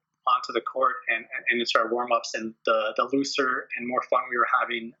that onto the court and into our warm-ups, and the looser and more fun we were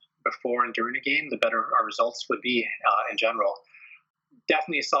having before and during a game, the better our results would be in general.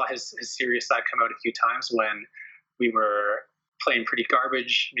 Definitely saw his serious side come out a few times when we were playing pretty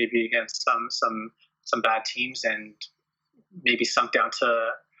garbage, maybe against some bad teams, and maybe sunk down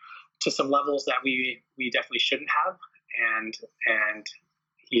to some levels that we definitely shouldn't have. And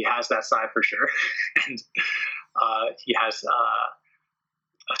he has that side for sure, and he has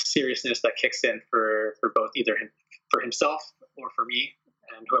a seriousness that kicks in for both either for himself or for me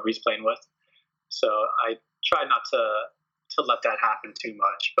and whoever he's playing with. So I try not to let that happen too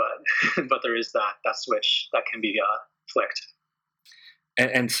much, but there is that switch that can be flicked.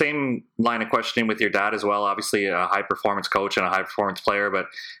 And same line of questioning with your dad as well. Obviously a high performance coach and a high performance player, but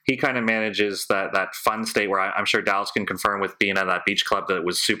he kind of manages that fun state where I'm sure Dallas can confirm with being at that beach club that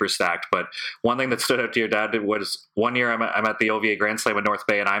was super stacked. But one thing that stood out to your dad was one year I'm at the OVA Grand Slam in North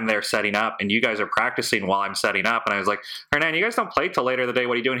Bay, and I'm there setting up, and you guys are practicing while I'm setting up. And I was like, Hernan, you guys don't play till later in the day.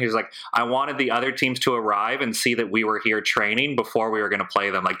 What are you doing? He was like, I wanted the other teams to arrive and see that we were here training before we were going to play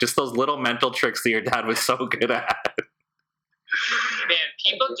them. Like just those little mental tricks that your dad was so good at. Man,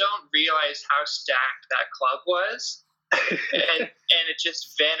 people don't realize how stacked that club was, and it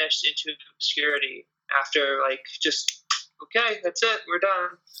just vanished into obscurity after like just okay, that's it, we're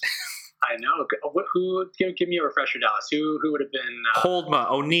done. I know. Who? Give me a refresher, Dallas. Who would have been?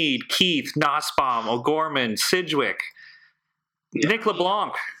 Holdma, O'Neid, Keith, Nussbaum, O'Gorman, Sidgwick, Nick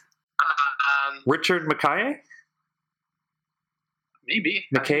LeBlanc, Richard Mackay. Maybe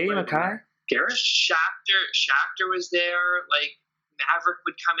Mackay. Garrett? Shakhtar was there. Like Maverick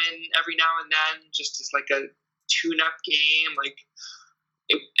would come in every now and then, just as like a tune-up game. Like,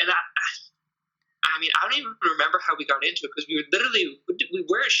 I mean, I don't even remember how we got into it because we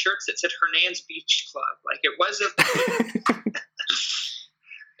wear shirts that said Hernan's Beach Club. Like it wasn't.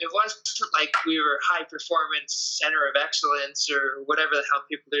 It wasn't like we were high performance center of excellence or whatever the hell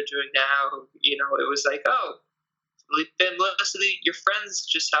people are doing now. You know, it was like, oh, most of your friends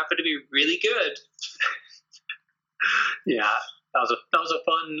just happen to be really good. Yeah, that was a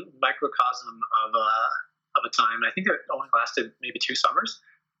fun microcosm of a time. I think it only lasted maybe 2 summers.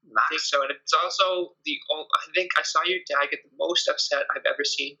 Max. I think so, and it's also I think I saw your dad get the most upset I've ever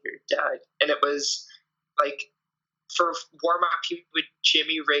seen your dad, and it was like. For warm-up, he would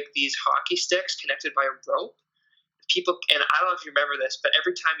jimmy rig these hockey sticks connected by a rope. People, and I don't know if you remember this, but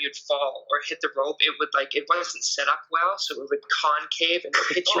every time you'd fall or hit the rope, it wasn't set up well, so it would concave and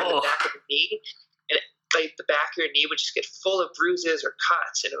hit you in the back of the knee, and the back of your knee would just get full of bruises or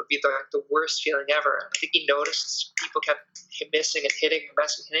cuts, and it would be the worst feeling ever. And I think he noticed people kept missing and hitting,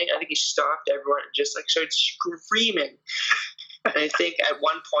 missing and hitting. I think he stopped everyone and just started screaming. And I think at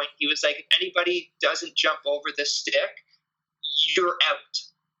one point he was like, if anybody doesn't jump over this stick, you're out.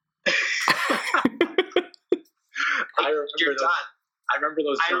 You're done. I remember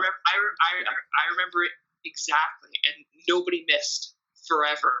those. I remember it exactly. And nobody missed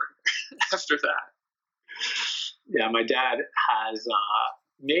forever after that. Yeah, my dad has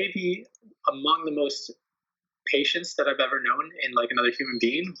maybe among the most patience that I've ever known in like another human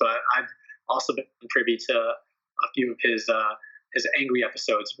being, but I've also been privy to a few of his angry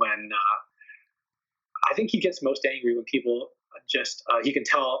episodes when I think he gets most angry when people just he can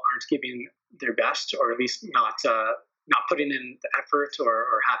tell aren't giving their best, or at least not putting in the effort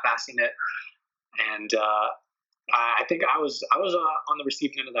or half-assing it. And I think I was on the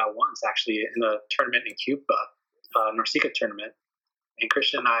receiving end of that once, actually, in the tournament in Cuba, NORCECA tournament. And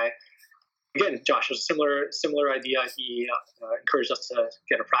Christian and I, again, Josh, was a similar idea. He encouraged us to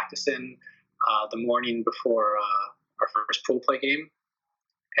get a practice in the morning before our first pool play game,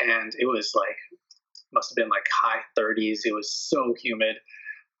 and it was must have been like high 30s. It was so humid,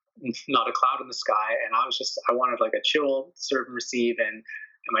 not a cloud in the sky, and I wanted like a chill serve and receive, and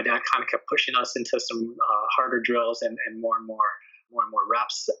my dad kind of kept pushing us into some harder drills and more and more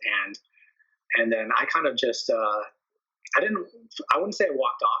reps, and then I kind of just I wouldn't say I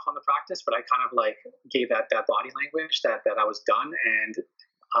walked off on the practice, but I kind of like gave that body language that I was done, and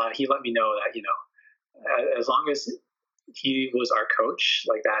he let me know that, you know, as long as he was our coach,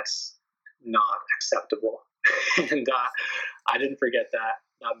 like that's not acceptable. And I didn't forget that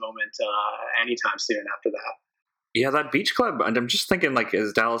moment anytime soon after that. Yeah, that beach club, and I'm just thinking, like,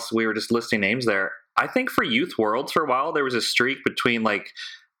 as Dallas, we were just listing names there. I think for Youth Worlds for a while, there was a streak between like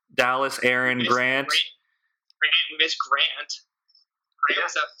Dallas, Aaron, Grant. We missed Grant. Grant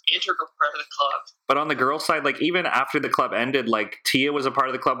was an integral part of the club. But on the girls' side, like even after the club ended, like Tia was a part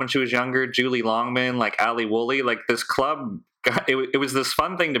of the club when she was younger, Julie Longman, like Ali Woolley, like this club, it was this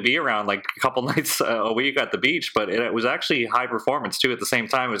fun thing to be around, like a couple nights a week at the beach, but it was actually high performance too at the same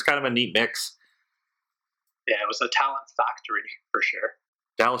time. It was kind of a neat mix. Yeah, it was a talent factory for sure.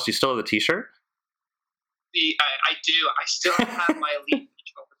 Dallas, do you still have the t-shirt? I do. I still have my Elite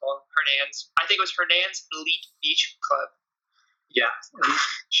Beach Club called Hernan's. I think it was Hernan's Elite Beach Club. Yeah, Elite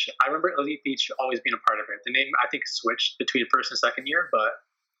Beach. I remember Elite Beach always being a part of it. The name, I think, switched between first and second year, but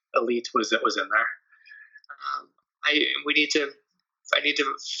Elite was in there. I need to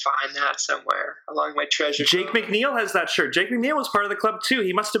find that somewhere along my treasure. Jake McNeil has that shirt. Jake McNeil was part of the club too.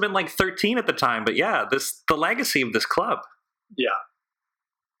 He must have been like 13 at the time, but yeah, the legacy of this club. Yeah.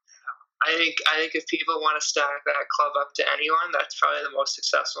 I think if people want to stack that club up to anyone, that's probably the most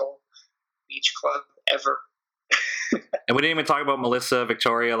successful beach club ever. And we didn't even talk about Melissa,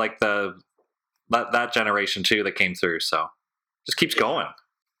 Victoria, like that generation too that came through. So just keeps going.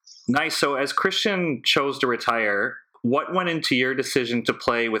 Nice. So as Christian chose to retire, what went into your decision to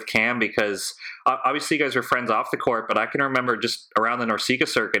play with Cam? Because obviously you guys were friends off the court, but I can remember just around the NORCECA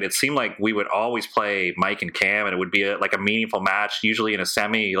circuit, it seemed like we would always play Mike and Cam, and it would be like a meaningful match, usually in a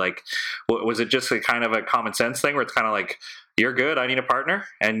semi. Like, was it just a kind of a common sense thing where it's kind of like, you're good, I need a partner,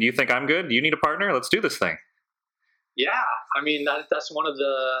 and you think I'm good, you need a partner, let's do this thing? Yeah, I mean, that's one of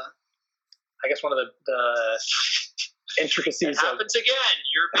the intricacies. It happens again.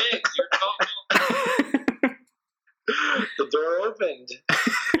 You're big. You're tall. The door opened.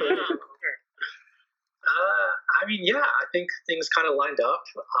 I mean, yeah, I think things kind of lined up.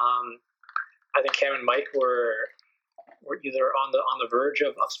 I think Cam and Mike were either on the verge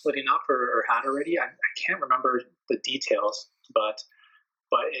of splitting up or had already. I can't remember the details, but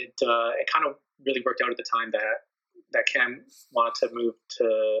but it kind of really worked out at the time that Cam wanted to move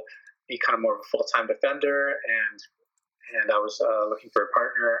to be kind of more of a full-time defender, and I was looking for a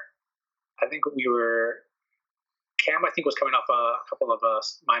partner. I think Cam was coming off a couple of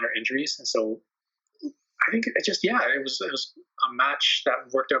minor injuries, and so I think it was a match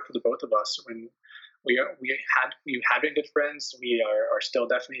that worked out for the both of us. When we had been good friends, we are still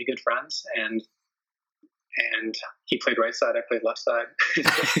definitely good friends, and he played right side, I played left side.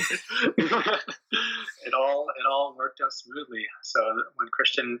 It all worked out smoothly. So when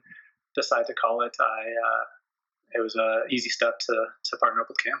Christian decided to call it, it was an easy step to partner up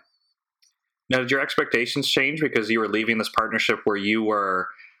with Cam. Now, did your expectations change because you were leaving this partnership where you were,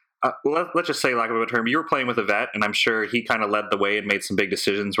 let's just say, lack of a better term, you were playing with a vet, and I'm sure he kind of led the way and made some big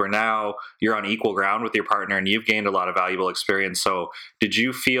decisions where now you're on equal ground with your partner and you've gained a lot of valuable experience. So did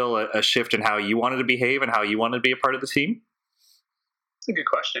you feel a shift in how you wanted to behave and how you wanted to be a part of the team? That's a good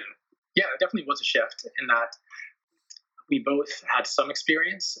question. Yeah, it definitely was a shift in that we both had some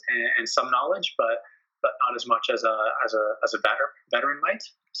experience and some knowledge, but not as much as a veteran might.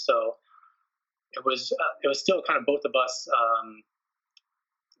 So it was still kind of both of us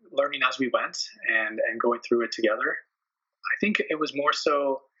learning as we went and going through it together. I think it was more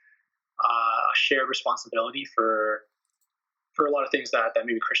so a shared responsibility for a lot of things that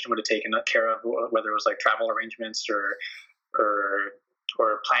maybe Christian would have taken care of, whether it was like travel arrangements or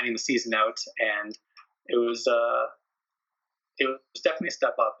planning the season out. And it was definitely a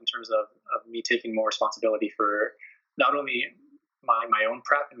step up in terms of me taking more responsibility for not only my own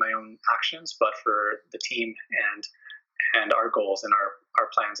prep and my own actions, but for the team and our goals and our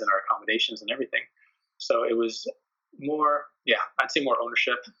plans and our accommodations and everything. So it was more, I'd say more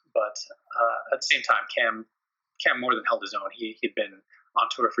ownership, but at the same time, Cam more than held his own. He'd been on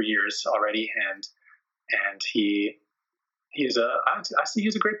tour for years already, and he's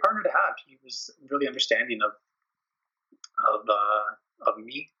a great partner to have. He was really understanding of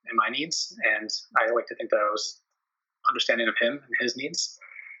me and my needs, and I like to think that I was understanding of him and his needs.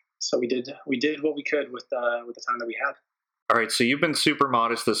 So we did what we could with the time that we had. All right, so you've been super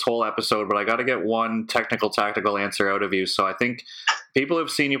modest this whole episode, but I got to get one tactical answer out of you. So I think people who've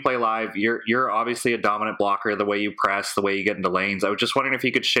seen you play live, you're obviously a dominant blocker, the way you press, the way you get into lanes. I was just wondering if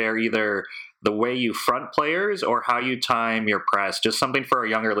you could share either the way you front players or how you time your press, just something for our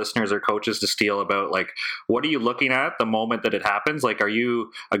younger listeners or coaches to steal about, like, what are you looking at the moment that it happens? Like, are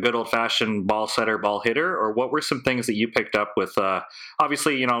you a good old-fashioned ball setter, ball hitter, or what were some things that you picked up with,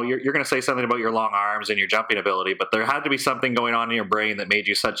 obviously, you're going to say something about your long arms and your jumping ability, but there had to be something going on in your brain that made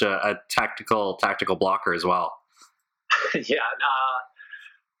you such a tactical blocker as well. Yeah,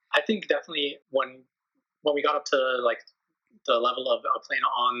 I think definitely when we got up to like the level of playing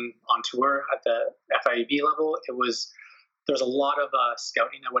on tour at the FIVB level, there was a lot of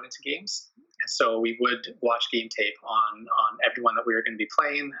scouting that went into games, and so we would watch game tape on everyone that we were going to be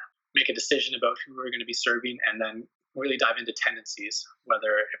playing, make a decision about who we were going to be serving, and then really dive into tendencies,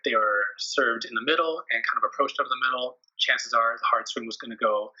 whether if they were served in the middle and kind of approached out of the middle, chances are the hard swing was going to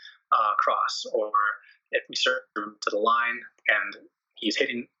go across, or if we served to the line and he's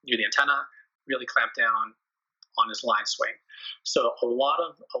hitting near the antenna, really clamp down on his line swing. So a lot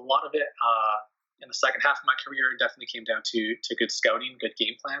of it in the second half of my career definitely came down to good scouting, good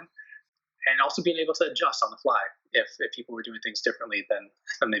game plan, and also being able to adjust on the fly if people were doing things differently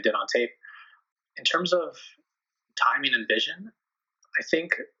than they did on tape. In terms of timing and vision, I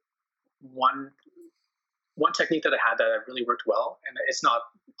think one technique that I had that really worked well, and it's not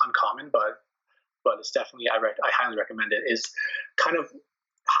uncommon, but it's definitely I highly recommend it, is kind of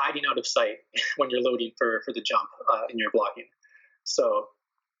hiding out of sight when you're loading for the jump in your blocking. So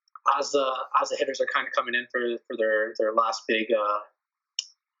as the hitters are kind of coming in for their last big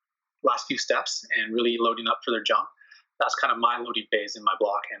last few steps and really loading up for their jump, that's kind of my loading phase in my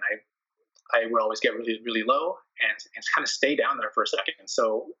block, and I would always get really, really low and kind of stay down there for a second. And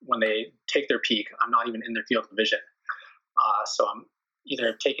so when they take their peak, I'm not even in their field of vision. So I'm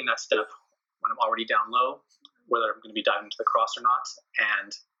either taking that step when I'm already down low, whether I'm going to be diving into the cross or not.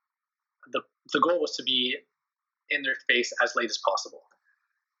 And the goal was to be in their face as late as possible.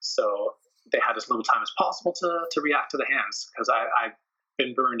 So they had as little time as possible to react to the hands, because I've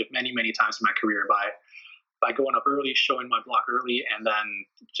been burned many, many times in my career by going up early, showing my block early, and then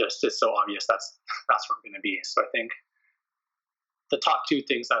just it's so obvious that's where I'm going to be. So I think the top two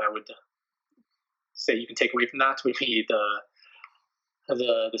things that I would say you can take away from that would be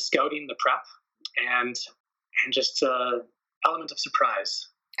the scouting, the prep, and just element of surprise.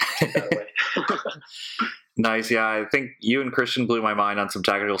 Take that away. Nice, yeah. I think you and Christian blew my mind on some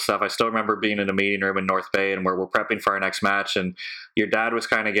technical stuff. I still remember being in a meeting room in North Bay, and we're prepping for our next match, and your dad was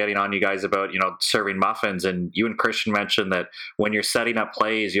kind of getting on you guys about, serving muffins, and you and Christian mentioned that when you're setting up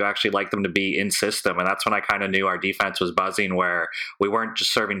plays, you actually like them to be in system, and that's when I kind of knew our defense was buzzing, where we weren't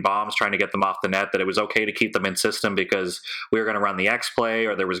just serving bombs trying to get them off the net, that it was okay to keep them in system because we were going to run the X play,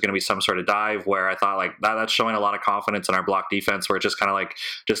 or there was going to be some sort of dive, where I thought like that's showing a lot of confidence in our block defense, where it's just kind of like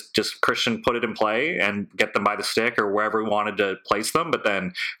just Christian put it in play and get them by the stick or wherever we wanted to place them, but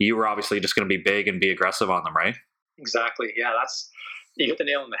then you were obviously just going to be big and be aggressive on them, right? Exactly. Yeah, you hit the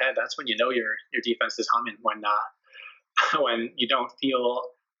nail on the head. That's when you know your defense is humming, when you don't feel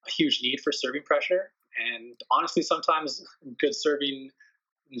a huge need for serving pressure. And honestly, sometimes good serving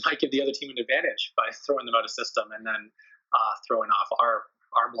might give the other team an advantage by throwing them out of system and then throwing off our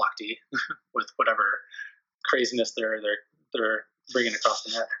block D with whatever craziness they're bringing across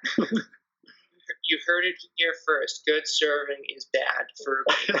the net. You heard it here first. Good serving is bad for.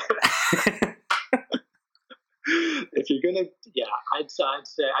 If you're gonna, I'd say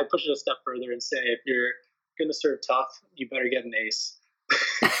I'd push it a step further and say if you're gonna serve tough, you better get an ace.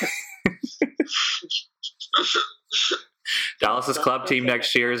 Dallas's club team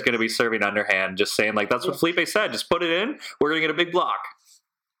next year is going to be serving underhand, just saying like that's what Felipe said. Just put it in. We're going to get a big block.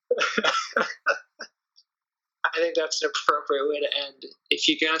 I think that's an appropriate way to end. If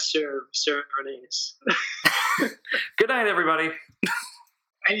you're going to serve an ace. Good night, everybody.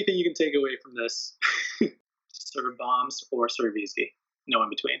 Anything you can take away from this: serve bombs or serve easy. No in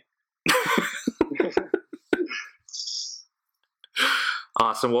between.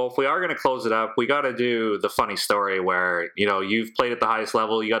 Awesome. Well, if we are going to close it up, we got to do the funny story where, you've played at the highest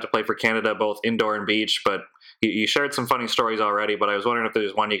level. You got to play for Canada, both indoor and beach, but you shared some funny stories already, but I was wondering if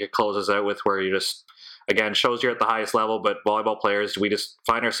there's one you could close us out with where you just, again, shows you're at the highest level, but volleyball players, we just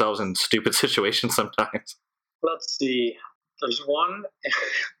find ourselves in stupid situations sometimes. Let's see. There's one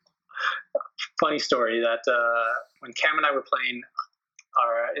funny story that when Cam and I were playing,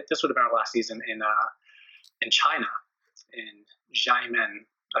 this would have been our last season in China, in Xiamen,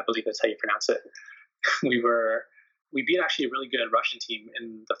 I believe that's how you pronounce it. We beat actually a really good Russian team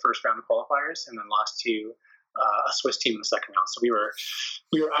in the first round of qualifiers, and then lost to a Swiss team in the second round. So we were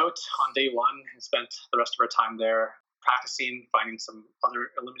out on day one and spent the rest of our time there practicing, finding some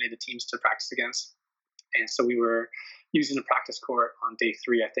other eliminated teams to practice against. And so we were using a practice court on day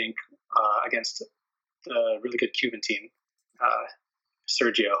three, I think, against the really good Cuban team,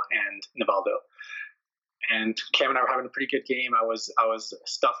 Sergio and Nivaldo. And Cam and I were having a pretty good game. I was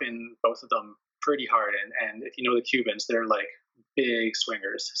stuffing both of them pretty hard. And if you know the Cubans, they're like big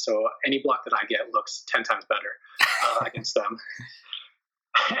swingers. So any block that I get looks 10 times better against them.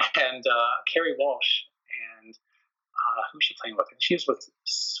 And Carrie Walsh and who's she playing with? She was with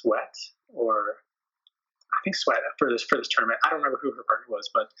Sweat, or I think Sweat for this tournament. I don't remember who her partner was,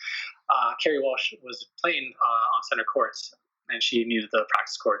 but Carrie Walsh was playing on center court, and she needed the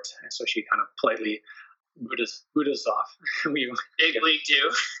practice court, and so she kind of politely boot us off. We big league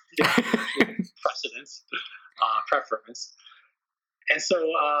do. Preference. And so,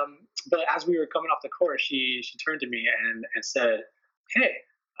 but as we were coming off the court, she turned to me and said, "Hey,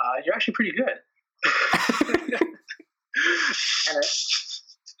 you're actually pretty good." And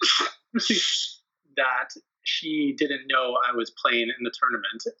that she didn't know I was playing in the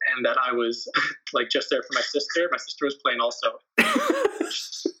tournament, and that I was like just there for my sister. My sister was playing also.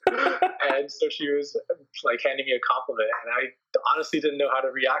 And so she was like handing me a compliment, and I honestly didn't know how to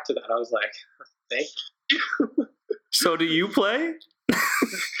react to that. I was like, "Thank you." So do you play?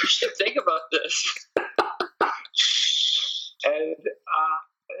 You should think about this. And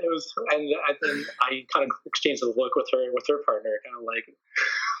it was, and then I kind of exchanged a look with her partner, kind of like,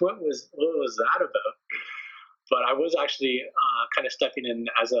 what was that about? But I was actually kind of stepping in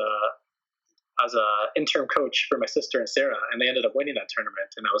as a interim coach for my sister and Sarah, and they ended up winning that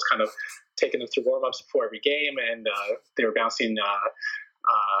tournament. And I was kind of taking them through warm-ups before every game, and they were bouncing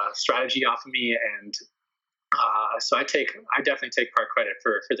strategy off of me, and so I definitely take part credit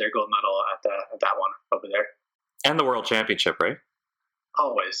for their gold medal at that one over there. And the World Championship, right?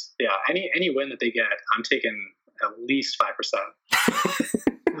 Always, yeah. Any win that they get, I'm taking at least 5%.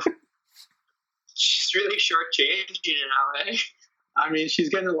 She's really shortchanging it now, eh? I mean, she's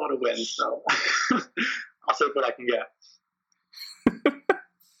getting a lot of wins, so I'll take what I can get.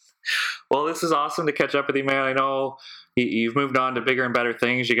 Well, this is awesome to catch up with you, man. I know you've moved on to bigger and better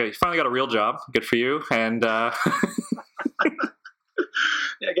things. You finally got a real job. Good for you. And yeah,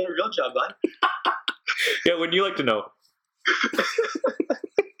 get a real job, bud. Yeah, wouldn't you like to know?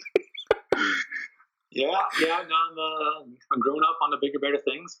 Yeah. No, I'm growing up on the bigger, better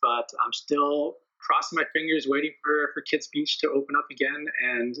things, but I'm still crossing my fingers, waiting for Kids Beach to open up again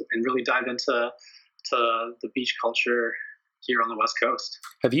and really dive into the beach culture here on the West Coast.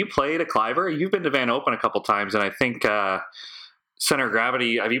 Have you played a Cliver? You've been to Van Open a couple times, and I think Center of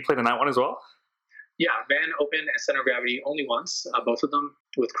Gravity. Have you played in that one as well? Yeah, Van Open and Center of Gravity only once, both of them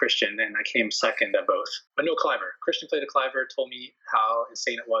with Christian, and I came second at both. But no Cliver. Christian played a Cliver, told me how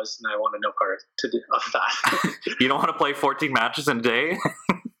insane it was, and I wanted no part of that. You don't want to play 14 matches in a day?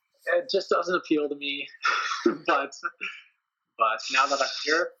 It just doesn't appeal to me. but now that I'm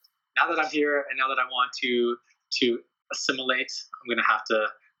here, and now that I want to assimilate, I'm going to have to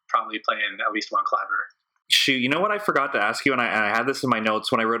probably play in at least one Cliver. Shoot, you know what I forgot to ask you, and I had this in my notes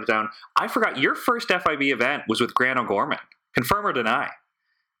when I wrote it down. I forgot your first FIB event was with Grant O'Gorman. Confirm or deny?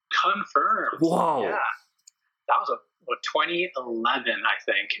 Confirmed. Whoa. Yeah. That was 2011, I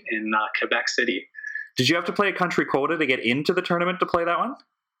think, in Quebec City. Did you have to play a country quota to get into the tournament to play that one?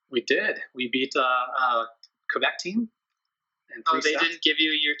 We did. We beat a Quebec team. Oh, they didn't give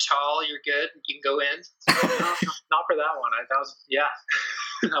you your tall, you're good, you can go in? Not for that one.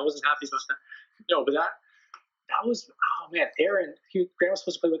 I wasn't happy about that. No, but that was, oh man, Aaron, Grant was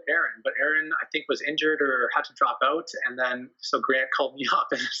supposed to play with Aaron, but Aaron, I think, was injured or had to drop out. And then, so Grant called me up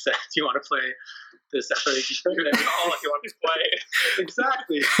and said, do you want to play this FIB tournament? Oh, you want to play?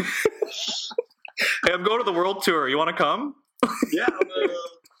 Exactly. Hey, I'm going to the World Tour. You want to come? Yeah.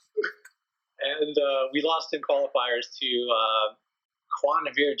 And we lost in qualifiers to Juan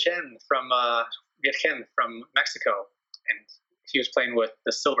Virgen from Mexico. And he was playing with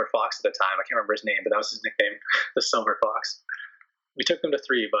the Silver Fox at the time. I can't remember his name, but that was his nickname, the Silver Fox. We took them to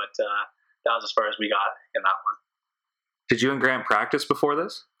 3, but that was as far as we got in that one. Did you and Grant practice before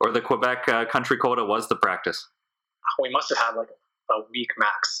this? Or the Quebec country quota was the practice? We must have had like a week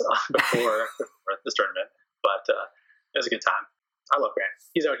max before this tournament, but it was a good time. I love Grant.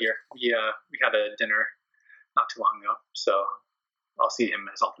 He's out here. We had a dinner not too long ago, so I'll see him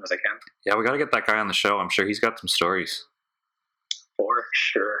as often as I can. Yeah, we got to get that guy on the show. I'm sure he's got some stories. For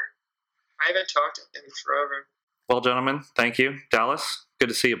sure. I haven't talked to him forever. Well, gentlemen, thank you. Dallas, good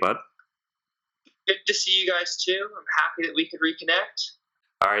to see you, bud. Good to see you guys, too. I'm happy that we could reconnect.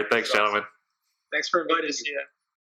 All right, thanks, gentlemen. Thanks for inviting Good to see you.